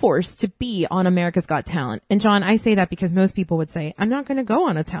you were forced to be on America's Got Talent, and John, I say that because most people would say, I'm not going to go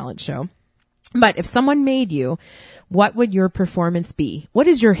on a talent show. But if someone made you, what would your performance be? What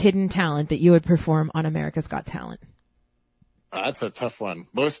is your hidden talent that you would perform on America's Got Talent? That's a tough one.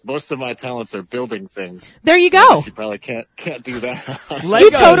 Most of my talents are building things. There you go. You probably can't do that.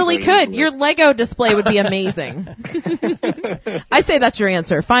 You totally could. Your Lego display would be amazing. I say that's your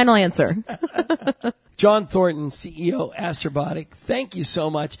answer. Final answer. John Thornton, CEO, Astrobotic, thank you so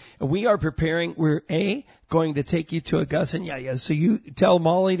much. And we are preparing. We're going to take you to a Gus and Yaya. So you tell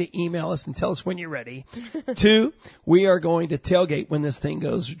Molly to email us and tell us when you're ready. 2, we are going to tailgate when this thing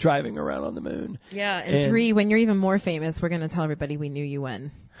goes driving around on the moon. Yeah. And 3, when you're even more famous, we're going to tell everybody we knew you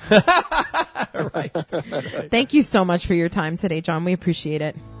when. Right. Thank you so much for your time today, John. We appreciate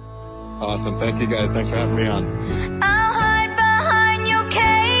it. Awesome. Thank you guys. Thanks for having me on. I'll hide behind your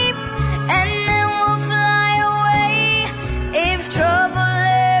cape and then we'll fly away if trouble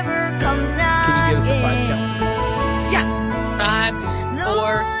ever comes knocking. Can you give us a 5 count? Yeah.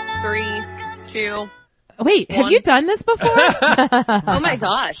 5, 4, 3, 2. Wait, have you done this before? Oh my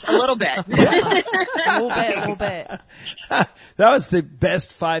gosh, a little bit. A little bit. That was the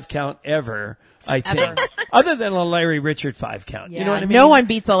best 5 count ever, I think. Other than a Larry Richard 5 count. Yeah. You know what I mean? No one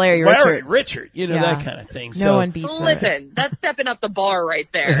beats a Larry Richard. That kind of thing. No one beats that. Listen, that's stepping up the bar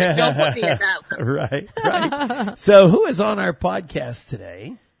right there. Don't put me at that level. Right. So who is on our podcast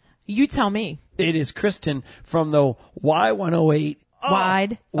today? You tell me. It is Kristen from the Y108.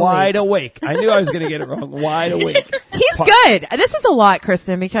 Wide Awake. I knew I was going to get it wrong. Wide Awake. He's good. This is a lot,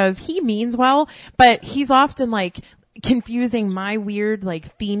 Kristen, because he means well, but he's often like confusing my weird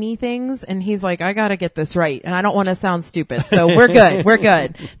like themey things, and he's like, I gotta get this right, and I don't want to sound stupid, so we're good. We're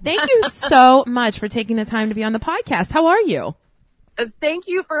good. Thank you so much for taking the time to be on the podcast. How are you? Thank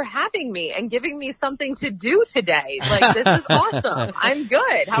you for having me and giving me something to do today. Like, this is awesome. I'm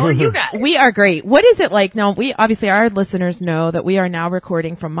good. How are you guys? We are great. What is it like? Now, we obviously, our listeners know that we are now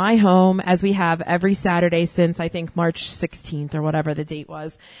recording from my home, as we have every Saturday since I think March 16th or whatever the date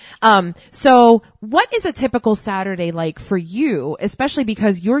was. So what is a typical Saturday like for you, especially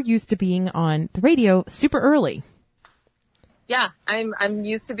because you're used to being on the radio super early? Yeah, I'm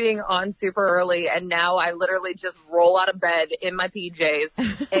used to being on super early, and now I literally just roll out of bed in my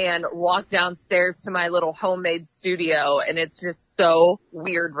PJs and walk downstairs to my little homemade studio, and it's just so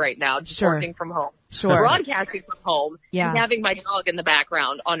weird right now, just working from home. Sure. Broadcasting from home and having my dog in the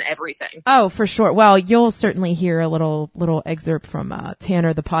background on everything. Oh, for sure. Well, you'll certainly hear a little excerpt from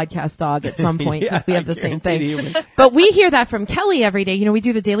Tanner, the podcast dog, at some point, because we have the same thing. But we hear that from Kelly every day. You know, we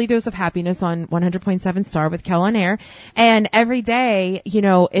do the Daily Dose of Happiness on 100.7 Star with Kel on air. And every day, you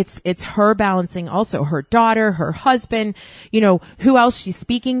know, it's her balancing also her daughter, her husband, you know, who else she's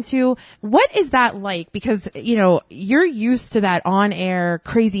speaking to. What is that like? Because, you know, you're used to that on-air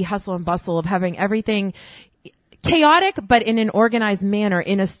crazy hustle and bustle of having everything chaotic, but in an organized manner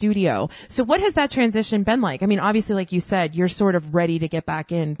in a studio. So what has that transition been like? I mean, obviously, like you said, you're sort of ready to get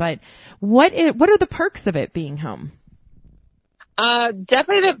back in, but what are the perks of it being home?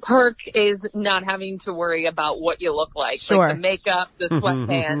 Definitely the perk is not having to worry about what you look like. Sure. Like the makeup, the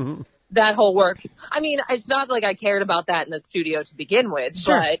sweatpants, that whole work. I mean, it's not like I cared about that in the studio to begin with,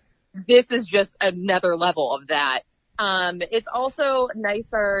 but this is just another level of that. It's also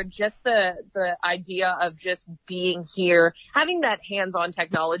nicer, just the idea of just being here, having that hands-on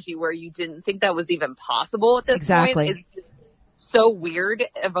technology where you didn't think that was even possible at this point is just so weird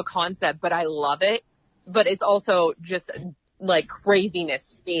of a concept, but I love it. But it's also just like craziness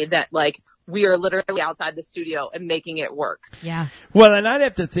to me that like we are literally outside the studio and making it work. Yeah. Well, and I'd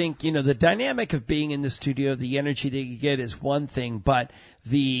have to think, you know, the dynamic of being in the studio, the energy that you get is one thing, but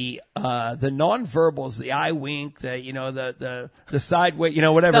the nonverbals, the eye wink, the side way, you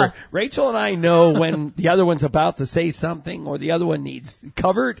know, whatever. Rachel and I know when the other one's about to say something or the other one needs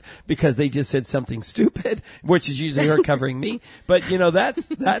covered because they just said something stupid, which is usually her covering me. But, you know, that's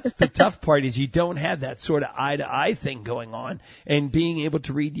the tough part is you don't have that sort of eye to eye thing going on and being able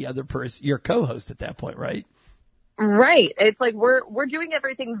to read the other person, your co-host at that point, right? Right. It's like we're doing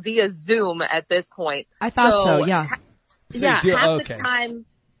everything via Zoom at this point. I thought so yeah.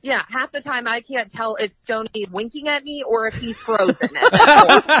 Half the time I can't tell if Stoney's winking at me or if he's frozen at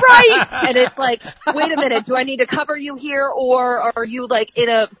that point. Right! And it's like, wait a minute, do I need to cover you here or are you like in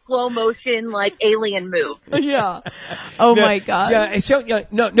a slow motion, like alien move? Yeah. Oh my God. Yeah. So,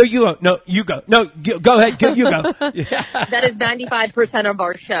 no, you go. No, you go. No, go ahead. You go. Yeah. That is 95% of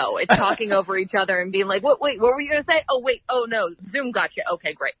our show. It's talking over each other and being like, what were you going to say? Oh, wait. Oh no. Zoom got you.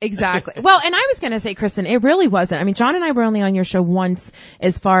 Okay, great. Exactly. Well, and I was going to say, Kristen, it really wasn't. I mean, John and I were only on your show once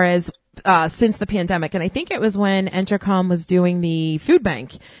as far as since the pandemic. And I think it was when Entercom was doing the food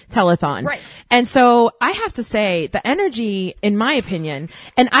bank telethon. Right. And so I have to say the energy, in my opinion,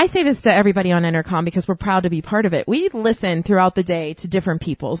 and I say this to everybody on Entercom because we're proud to be part of it. We listen throughout the day to different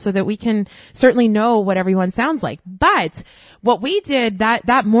people so that we can certainly know what everyone sounds like. But what we did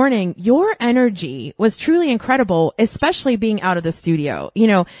that morning, your energy was truly incredible, especially being out of the studio. You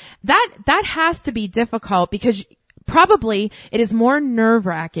know, that has to be difficult because probably it is more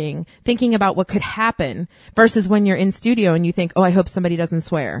nerve-wracking thinking about what could happen versus when you're in studio and you think, oh, I hope somebody doesn't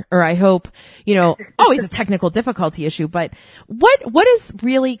swear, or I hope, always a technical difficulty issue. But what is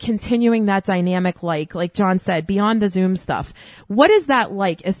really continuing that dynamic like John said, beyond the Zoom stuff? What is that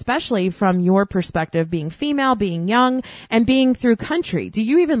like, especially from your perspective, being female, being young, and being through country? Do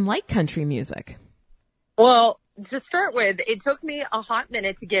you even like country music? Well, to start with, it took me a hot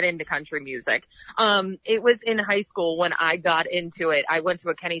minute to get into country music. It was in high school when I got into it. I went to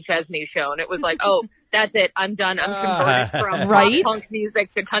a Kenny Chesney show and it was like, oh, that's it. I'm done. I'm converted from right? punk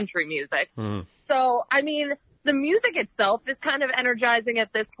music to country music. So, I mean, the music itself is kind of energizing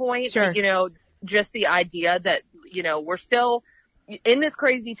at this point. Sure. Just the idea that, we're still in this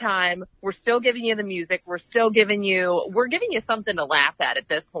crazy time. We're still giving you the music. We're giving you something to laugh at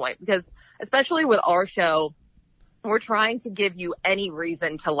this point, because especially with our show, we're trying to give you any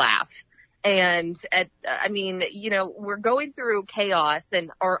reason to laugh. And we're going through chaos and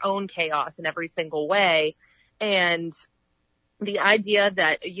our own chaos in every single way. And the idea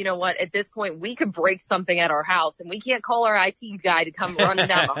that, at this point we could break something at our house and we can't call our IT guy to come running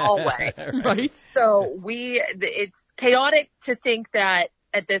down the hallway. Right. So it's chaotic to think that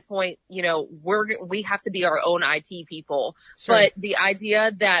at this point, we have to be our own IT people. Sure. But the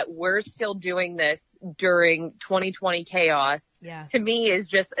idea that we're still doing this during 2020 chaos, to me is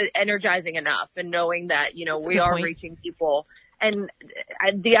just energizing enough, and knowing that, we are reaching people. And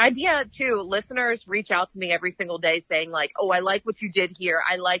the idea too, listeners reach out to me every single day saying like, oh, I like what you did here.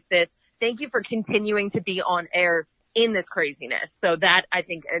 I like this. Thank you for continuing to be on air in this craziness. So that, I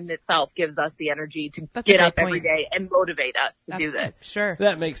think, in itself gives us the energy to get up every day and motivate us to do this. Sure.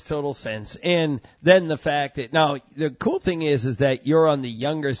 That makes total sense. And then the fact that now the cool thing is that you're on the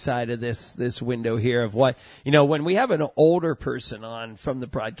younger side of this window here of what, when we have an older person on from the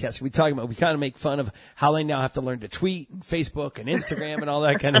broadcast, we kind of make fun of how they now have to learn to tweet and Facebook and Instagram and all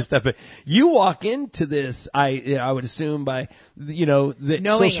that kind of stuff. But you walk into this, I would assume by,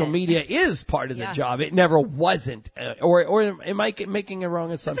 that social media is part of the job. It never wasn't. Or am I making a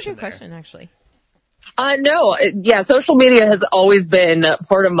wrong assumption? That's a good question, actually. No, social media has always been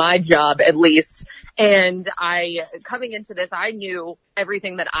part of my job, at least. And coming into this, I knew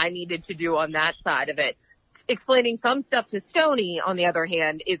everything that I needed to do on that side of it. Explaining some stuff to Stoney, on the other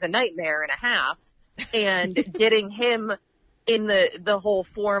hand, is a nightmare and a half. And getting him in the whole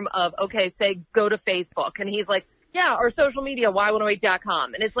form of, okay, say, go to Facebook. And he's like, yeah, our social media,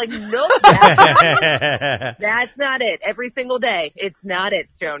 Y108.com. And it's like, no, that's not it. Every single day. It's not it,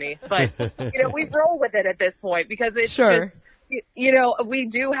 Stoney. But, we roll with it at this point because it's just, we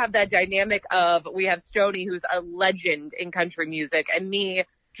do have that dynamic of, we have Stoney, who's a legend in country music, and me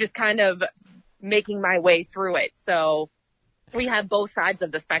just kind of making my way through it. So we have both sides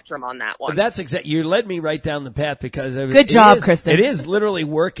of the spectrum on that one. That's you led me right down the path, because good job, Kristen. It is literally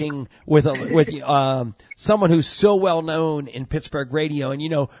working with someone who's so well known in Pittsburgh radio,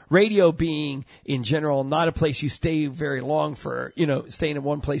 and radio being in general not a place you stay very long for, staying in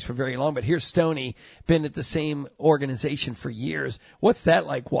one place for very long. But here's Stoney, been at the same organization for years. What's that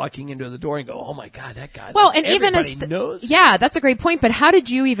like, walking into the door and go, oh my God, that guy? Well, and even knows. Yeah, that's a great point. But how did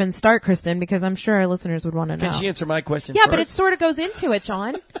you even start, Kristen? Because I'm sure our listeners would want to know. Can she answer my question? Yeah, first? but it sort of goes into it,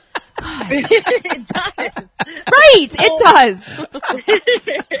 John. It does. Right, it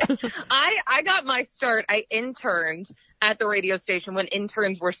does. I got my start. I interned at the radio station when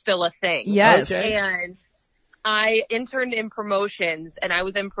interns were still a thing. Yes. Okay. And I interned in promotions, and I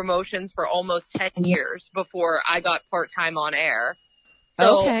was in promotions for almost 10 years before I got part-time on air.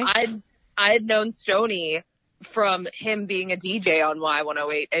 So okay. I had known Stoney from him being a DJ on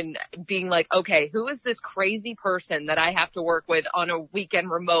Y108 and being like, okay, who is this crazy person that I have to work with on a weekend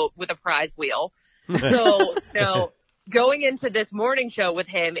remote with a prize wheel? So, going into this morning show with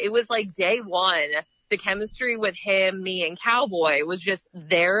him, it was like day one. The chemistry with him, me, and Cowboy was just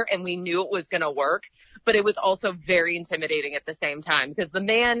there, and we knew it was going to work. But it was also very intimidating at the same time, because the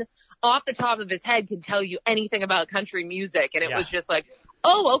man off the top of his head could tell you anything about country music, and it was just like,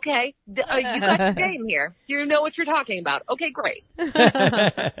 oh, okay, you got your game here. You know what you're talking about. Okay, great.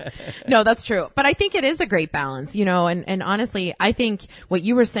 No, that's true. But I think it is a great balance, and honestly, I think what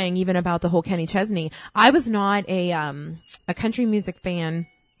you were saying even about the whole Kenny Chesney, I was not a country music fan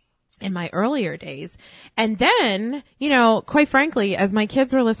in my earlier days. And then, quite frankly, as my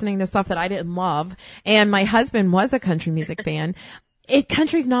kids were listening to stuff that I didn't love, and my husband was a country music fan,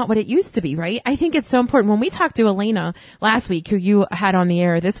 country's not what it used to be, right? I think it's so important. When we talked to Elena last week, who you had on the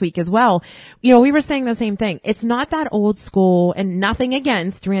air this week as well, we were saying the same thing. It's not that old school, and nothing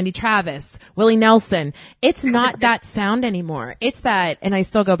against Randy Travis, Willie Nelson. It's not that sound anymore. It's that, and I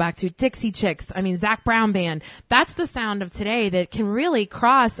still go back to Dixie Chicks. Zac Brown Band. That's the sound of today that can really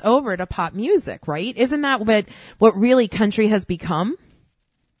cross over to pop music, right? Isn't that what really country has become?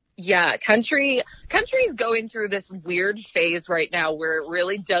 Yeah, country's going through this weird phase right now where it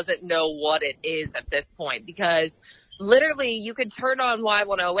really doesn't know what it is at this point, because literally you could turn on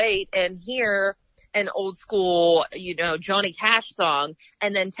Y108 and hear an old school, Johnny Cash song,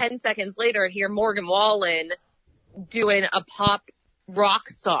 and then 10 seconds later hear Morgan Wallen doing a pop rock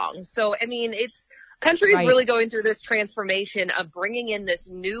song. So, country is really going through this transformation of bringing in this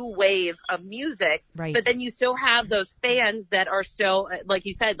new wave of music, but then you still have those fans that are still, like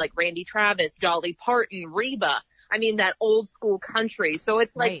you said, like Randy Travis, Dolly Parton, Reba. That old school country. So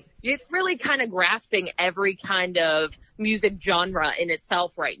it's like, it's really kind of grasping every kind of music genre in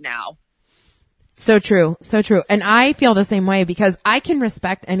itself right now. So true. So true. And I feel the same way, because I can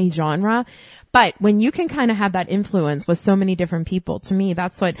respect any genre, but when you can kind of have that influence with so many different people, to me,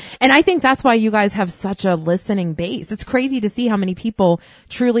 and I think that's why you guys have such a listening base. It's crazy to see how many people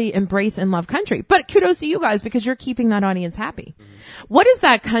truly embrace and love country, but kudos to you guys, because you're keeping that audience happy. What is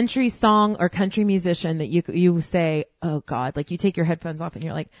that country song or country musician that you say, oh God, like you take your headphones off and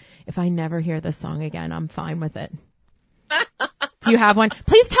you're like, if I never hear this song again, I'm fine with it? Do you have one?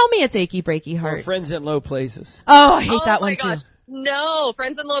 Please tell me it's Achy Breaky Heart. Or Friends in Low Places. Oh, I hate that one too. No,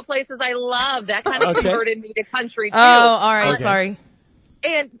 Friends in Low Places I love. That kind of converted me to country too. Oh, all right. Sorry.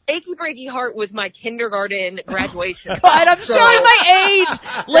 And Achy Breaky Heart was my kindergarten graduation. God, I'm showing my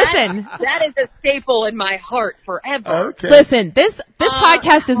age. Listen. That is a staple in my heart forever. Okay. Listen, this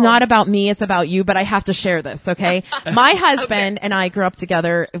podcast is not about me, it's about you, but I have to share this, okay? My husband and I grew up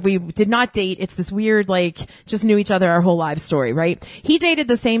together. We did not date. It's this weird, just knew each other our whole lives story, right? He dated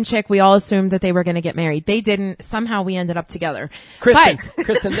the same chick. We all assumed that they were going to get married. They didn't. Somehow we ended up together.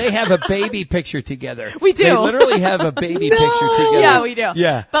 Kristen, they have a baby picture together. We do. They literally have a baby picture together. Yeah, we do.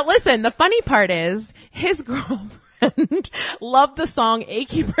 Yeah. But listen, the funny part is his girlfriend loved the song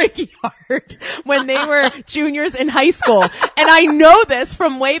Achy Breaky Heart when they were juniors in high school. And I know this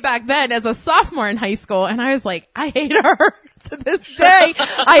from way back then as a sophomore in high school. And I was like, I hate her. To this day,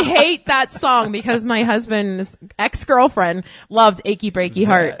 I hate that song because my husband's ex-girlfriend loved Achy Breaky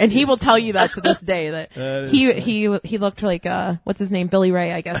Heart, and he will tell you that to this day that he looked like what's his name, Billy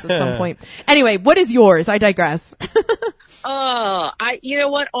Ray, I guess, at some point. Anyway, what is yours? I digress. You know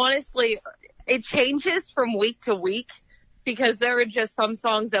what? Honestly, it changes from week to week, because there are just some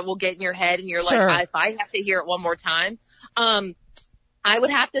songs that will get in your head and you're like, if I have to hear it one more time. I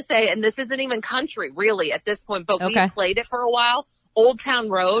would have to say, and this isn't even country really at this point, but we played it for a while. Old Town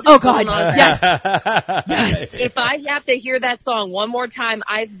Road. Oh God, yes. Yes. If I have to hear that song one more time,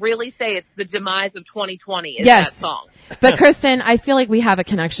 I really say it's the demise of 2020 is that song. But Kristen, I feel like we have a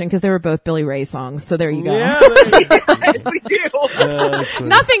connection because they were both Billy Ray songs. So there you go. Yeah, yes, we do.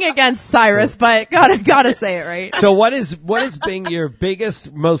 Nothing against Cyrus, but gotta say it right. So what is being your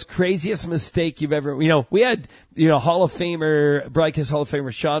biggest, most craziest mistake you've ever? We had Hall of Famer, broadcast Hall of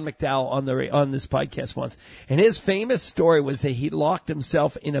Famer Sean McDowell on this podcast once, and his famous story was that he locked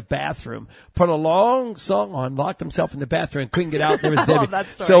himself in a bathroom, put a long song on, locked himself in the bathroom, and couldn't get out. There was that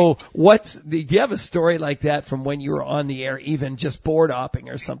story. So do you have a story like that from when you were on the air, even just board hopping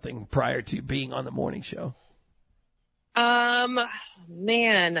or something prior to being on the morning show?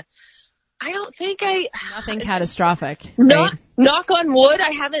 Man, I don't think nothing catastrophic. Right? Knock on wood,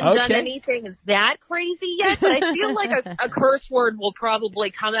 I haven't done anything that crazy yet, but I feel like a curse word will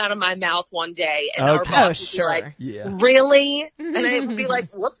probably come out of my mouth one day, and our boss will be like, really? And I would be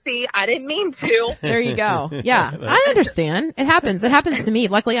like, whoopsie, I didn't mean to. There you go. Yeah, I understand. It happens. It happens to me.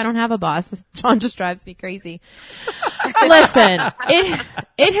 Luckily, I don't have a boss. John just drives me crazy. Listen,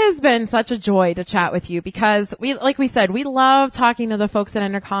 it has been such a joy to chat with you because like we said, we love talking to the folks at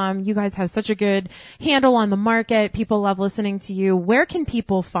Intercom. You guys have such a good handle on the market. People love listening to you. Where can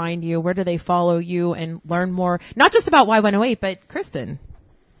people find you? Where do they follow you and learn more? Not just about Y108, but Kristen.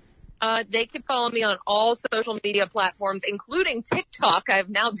 They can follow me on all social media platforms, including TikTok. I've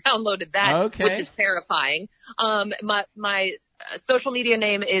now downloaded that, which is terrifying. My social media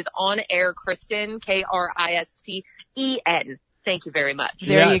name is On Air Kristen, Kristen. Thank you very much.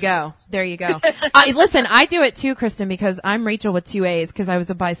 There you go. There you go. Listen, I do it too, Kristen, because I'm Rachel with 2 A's because I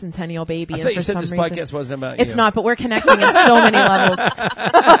was a bicentennial baby. I thought you said this podcast wasn't about you. It's not, but we're connecting in so many levels.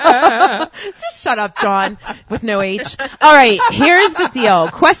 Just shut up, John, with no H. All right, here's the deal.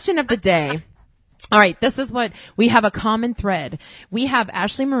 Question of the day. All right, this is what we have a common thread. We have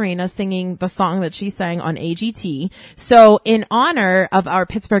Ashley Marina singing the song that she sang on AGT. So in honor of our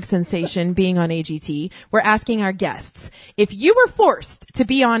Pittsburgh sensation being on AGT, we're asking our guests, if you were forced to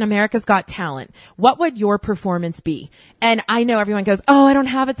be on America's Got Talent, what would your performance be? And I know everyone goes, oh, I don't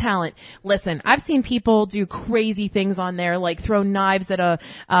have a talent. Listen, I've seen people do crazy things on there, like throw knives at a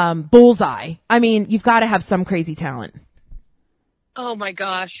bullseye. I mean, you've got to have some crazy talent. Oh my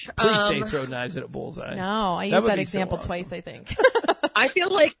gosh. Please say throw knives at a bullseye. No, I used that example twice, I think. I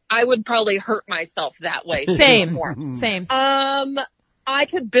feel like I would probably hurt myself that way. Same. I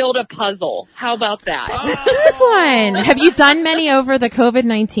could build a puzzle. How about that? That's a good one. Have you done many over the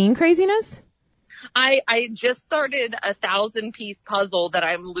COVID-19 craziness? I just started a 1,000-piece puzzle that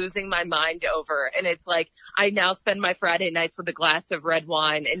I'm losing my mind over. And it's like, I now spend my Friday nights with a glass of red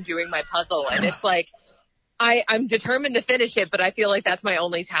wine and doing my puzzle. And it's like, I'm determined to finish it, but I feel like that's my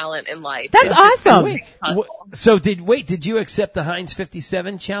only talent in life. That's awesome. So did you accept the Heinz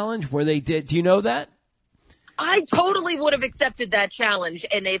 57 challenge where they did? Do you know that? I totally would have accepted that challenge,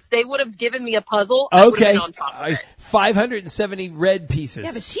 and if they would have given me a puzzle, I would have been on top of it. 570 red pieces.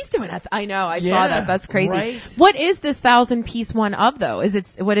 Yeah, but she's doing it. I know. I saw that. That's crazy. Right? What is this 1,000-piece one of though? What's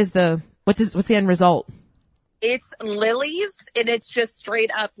the end result? It's lilies, and it's just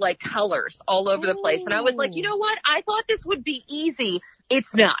straight up like colors all over the place. And I was like, you know what? I thought this would be easy.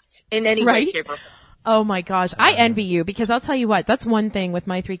 It's not in any way, shape, or form. Oh my gosh. I envy you because I'll tell you what, that's one thing with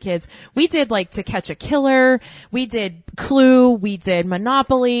my 3 kids. We did like To Catch a Killer. We did Clue. We did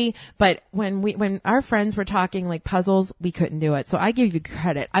Monopoly. But when our friends were talking like puzzles, we couldn't do it. So I give you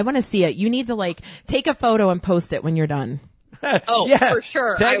credit. I want to see it. You need to like take a photo and post it when you're done. Oh, yeah. For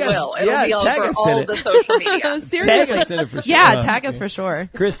sure. Tag I us. will. It'll be all tag over us all in the it. social media. Seriously. Tag us in it for sure. Yeah, tag us for sure.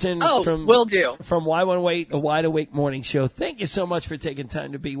 Kristen will do. From Y108, a Wide Awake Morning Show. Thank you so much for taking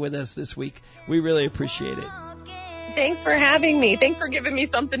time to be with us this week. We really appreciate it. Thanks for having me. Thanks for giving me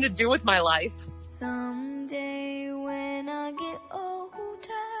something to do with my life. Someday when I get older,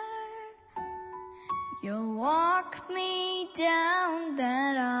 you'll walk me down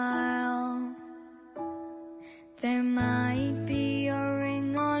that aisle. There might be a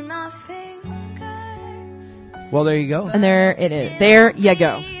ring on my finger. Well, there you go. And there it is. There you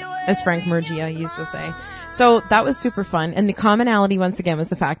go, as Frank Murgia used to say. So that was super fun. And the commonality, once again, was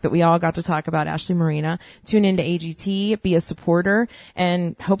the fact that we all got to talk about Ashley Marina, tune into AGT, be a supporter,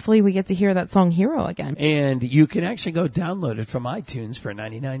 and hopefully we get to hear that song Hero again. And you can actually go download it from iTunes for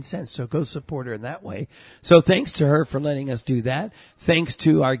 99 cents. So go support her in that way. So thanks to her for letting us do that. Thanks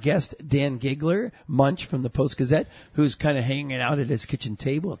to our guest, Dan Giggler, Munch from the Post-Gazette, who's kind of hanging out at his kitchen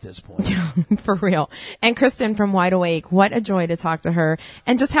table at this point. For real. And Kristen from Wide Awake, what a joy to talk to her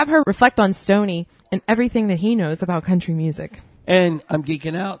and just have her reflect on Stoney and everything that he knows about country music. And I'm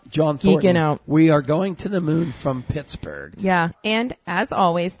geeking out. John Thornton. Geeking out. We are going to the moon from Pittsburgh. Yeah. And as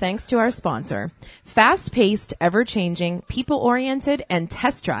always, thanks to our sponsor. Fast-paced, ever-changing, people-oriented, and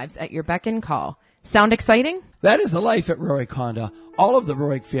test drives at your beck and call. Sound exciting? That is the life at Rourke Honda. All of the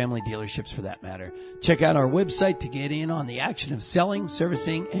Rourke family dealerships for that matter. Check out our website to get in on the action of selling,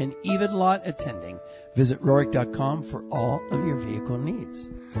 servicing, and even lot attending. Visit Rourke.com for all of your vehicle needs.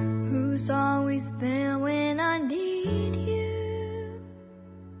 Who's always there when I need you?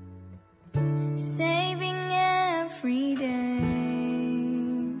 Saving every day.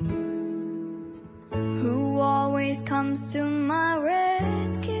 Who always comes to my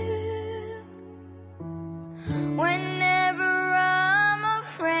rescue? Whenever I'm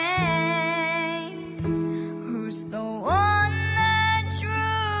afraid, who's the one that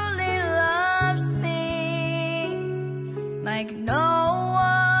truly loves me like no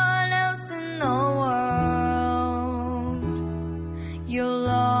one else in the world? You'll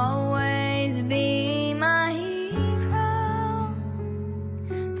always be my hero.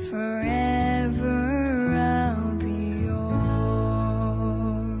 Forever I'll be yours.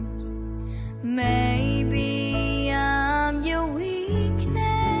 Maybe I'm your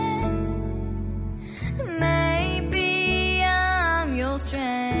weakness. Maybe I'm your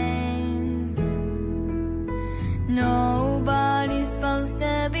strength. Nobody's supposed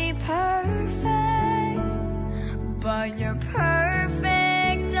to be perfect, but you're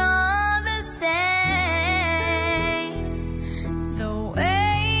perfect all the same. The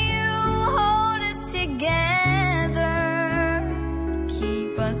way you hold us together,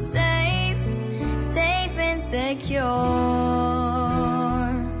 keep us safe and secure.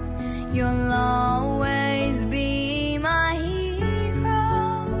 You'll always be my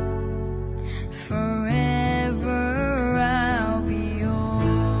hero. Forever I'll be yours.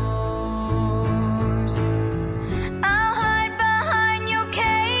 I'll hide behind your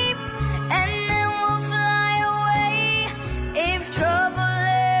cape and then we'll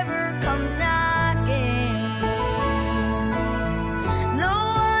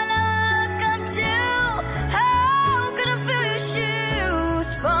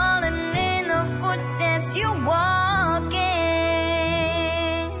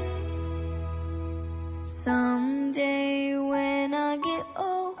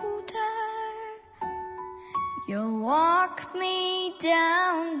You'll walk me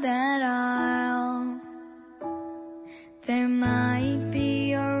down that aisle. There might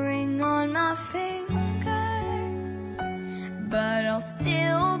be a ring on my finger, but I'll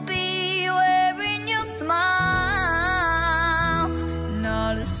still be wearing your smile.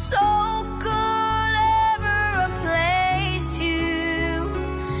 Not a soul could ever replace you.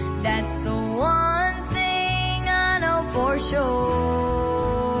 That's the one thing I know for sure.